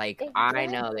bitch. Like, I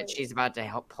know that Exactly. she's about to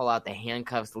help pull out the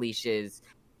handcuffs, leashes,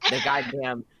 the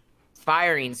goddamn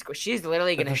firing squad. She's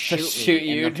literally gonna shoot me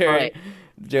in you the during foot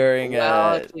during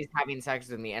while she's having sex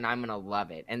with me, and I'm gonna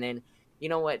love it. And then, you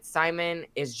know what? Simon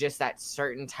is just that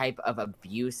certain type of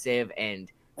abusive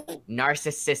and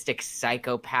narcissistic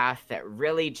psychopath that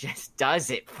really just does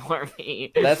it for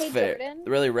me. That's Hey, fair. Jordan?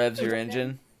 Really revs your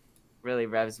engine. Really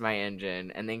revs my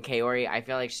engine. And then Kaori, I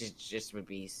feel like she just would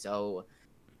be so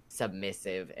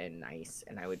submissive and nice,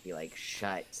 and I would be like,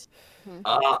 shut Hmm.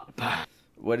 up.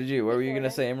 What were you gonna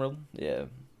say, Emerald? Yeah.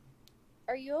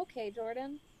 Are you okay,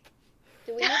 Jordan?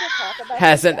 Do we need to talk about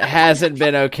Hasn't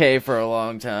been okay for a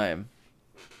long time.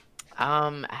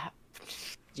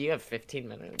 Do you have 15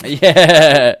 minutes?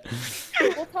 Yeah.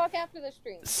 We'll talk after the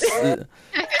stream.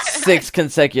 6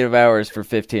 consecutive hours for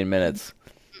 15 minutes.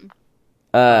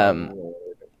 Oh,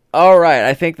 All right,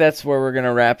 I think that's where we're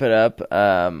gonna wrap it up.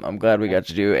 I'm glad we got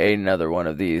to do another one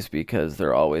of these because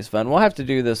they're always fun. We'll have to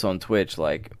do this on Twitch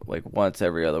like once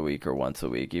every other week or once a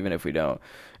week, even if we don't.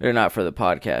 They're not for the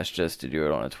podcast, just to do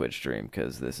it on a Twitch stream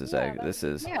because this is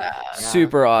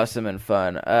super awesome and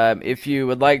fun. If you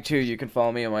would like to, you can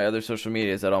follow me on my other social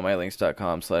medias at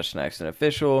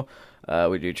allmylinks.com/snacksandofficial.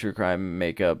 We do true crime,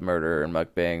 makeup, murder, and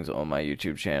mukbangs on my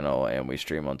YouTube channel, and we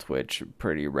stream on Twitch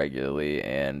pretty regularly.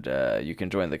 And you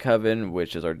can join the Coven,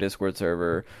 which is our Discord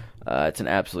server. It's an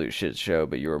absolute shit show,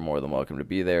 but you are more than welcome to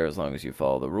be there as long as you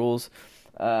follow the rules.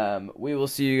 We will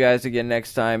see you guys again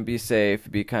next time. Be safe,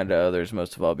 be kind to others,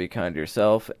 most of all, be kind to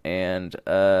yourself. And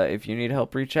if you need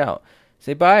help, reach out.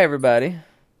 Say bye, everybody.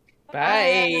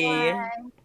 Bye.